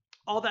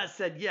 all that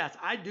said, yes,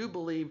 I do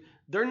believe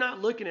they're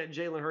not looking at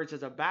Jalen Hurts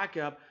as a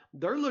backup.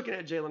 They're looking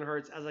at Jalen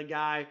Hurts as a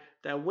guy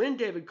that when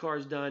David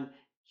Carr's done,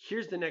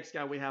 here's the next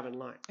guy we have in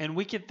line. And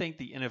we can thank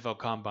the NFL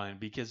Combine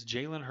because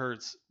Jalen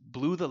Hurts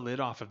blew the lid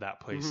off of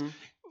that place.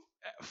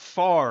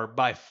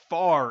 By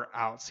far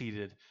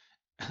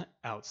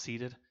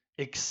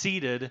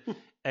exceeded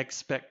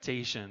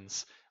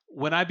expectations.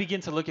 When I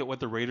begin to look at what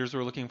the Raiders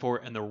were looking for,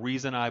 and the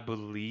reason I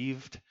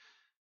believed,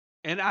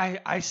 and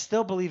I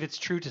still believe it's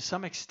true to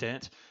some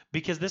extent,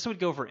 because this would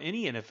go for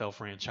any NFL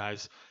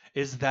franchise,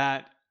 is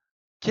that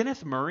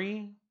Kenneth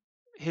Murray,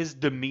 his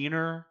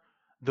demeanor,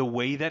 the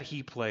way that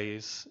he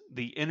plays,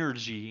 the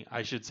energy,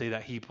 I should say,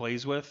 that he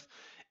plays with,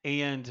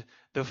 and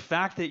the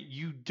fact that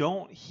you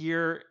don't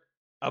hear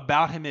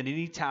about him in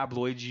any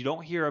tabloids, you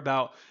don't hear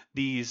about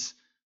these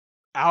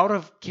out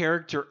of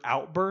character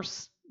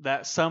outbursts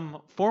that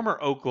some former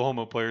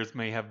Oklahoma players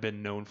may have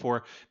been known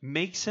for,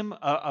 makes him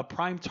a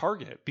prime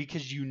target,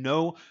 because you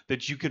know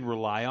that you can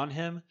rely on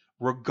him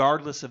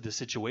regardless of the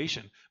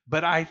situation.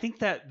 But I think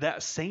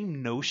that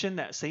same notion,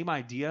 that same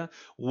idea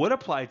would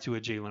apply to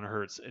a Jalen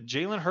Hurts.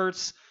 Jalen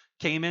Hurts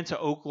came into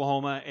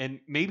Oklahoma,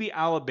 and maybe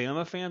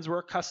Alabama fans were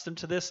accustomed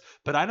to this,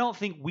 but I don't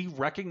think we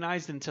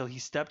recognized until he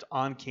stepped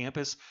on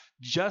campus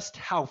just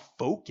how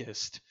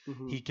focused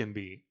he can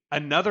be.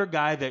 Another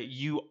guy that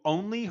you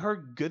only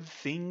heard good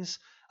things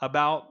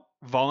about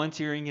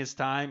volunteering his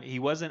time. He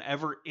wasn't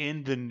ever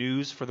in the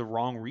news for the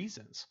wrong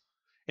reasons.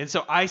 And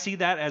so I see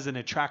that as an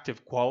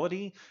attractive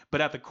quality,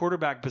 but at the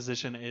quarterback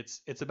position,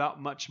 it's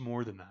about much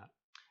more than that.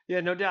 Yeah,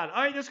 no doubt.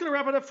 All right, that's going to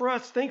wrap it up for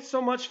us. Thanks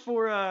so much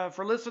for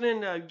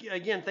listening.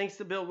 Again, thanks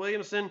to Bill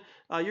Williamson.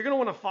 You're going to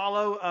want to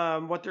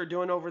follow what they're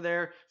doing over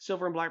there,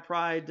 Silver and Black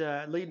Pride,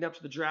 leading up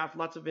to the draft.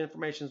 Lots of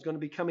information is going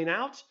to be coming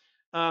out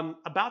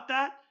about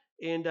that.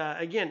 And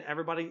again,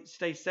 everybody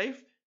stay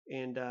safe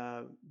and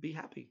be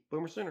happy.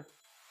 Boomer Sooner.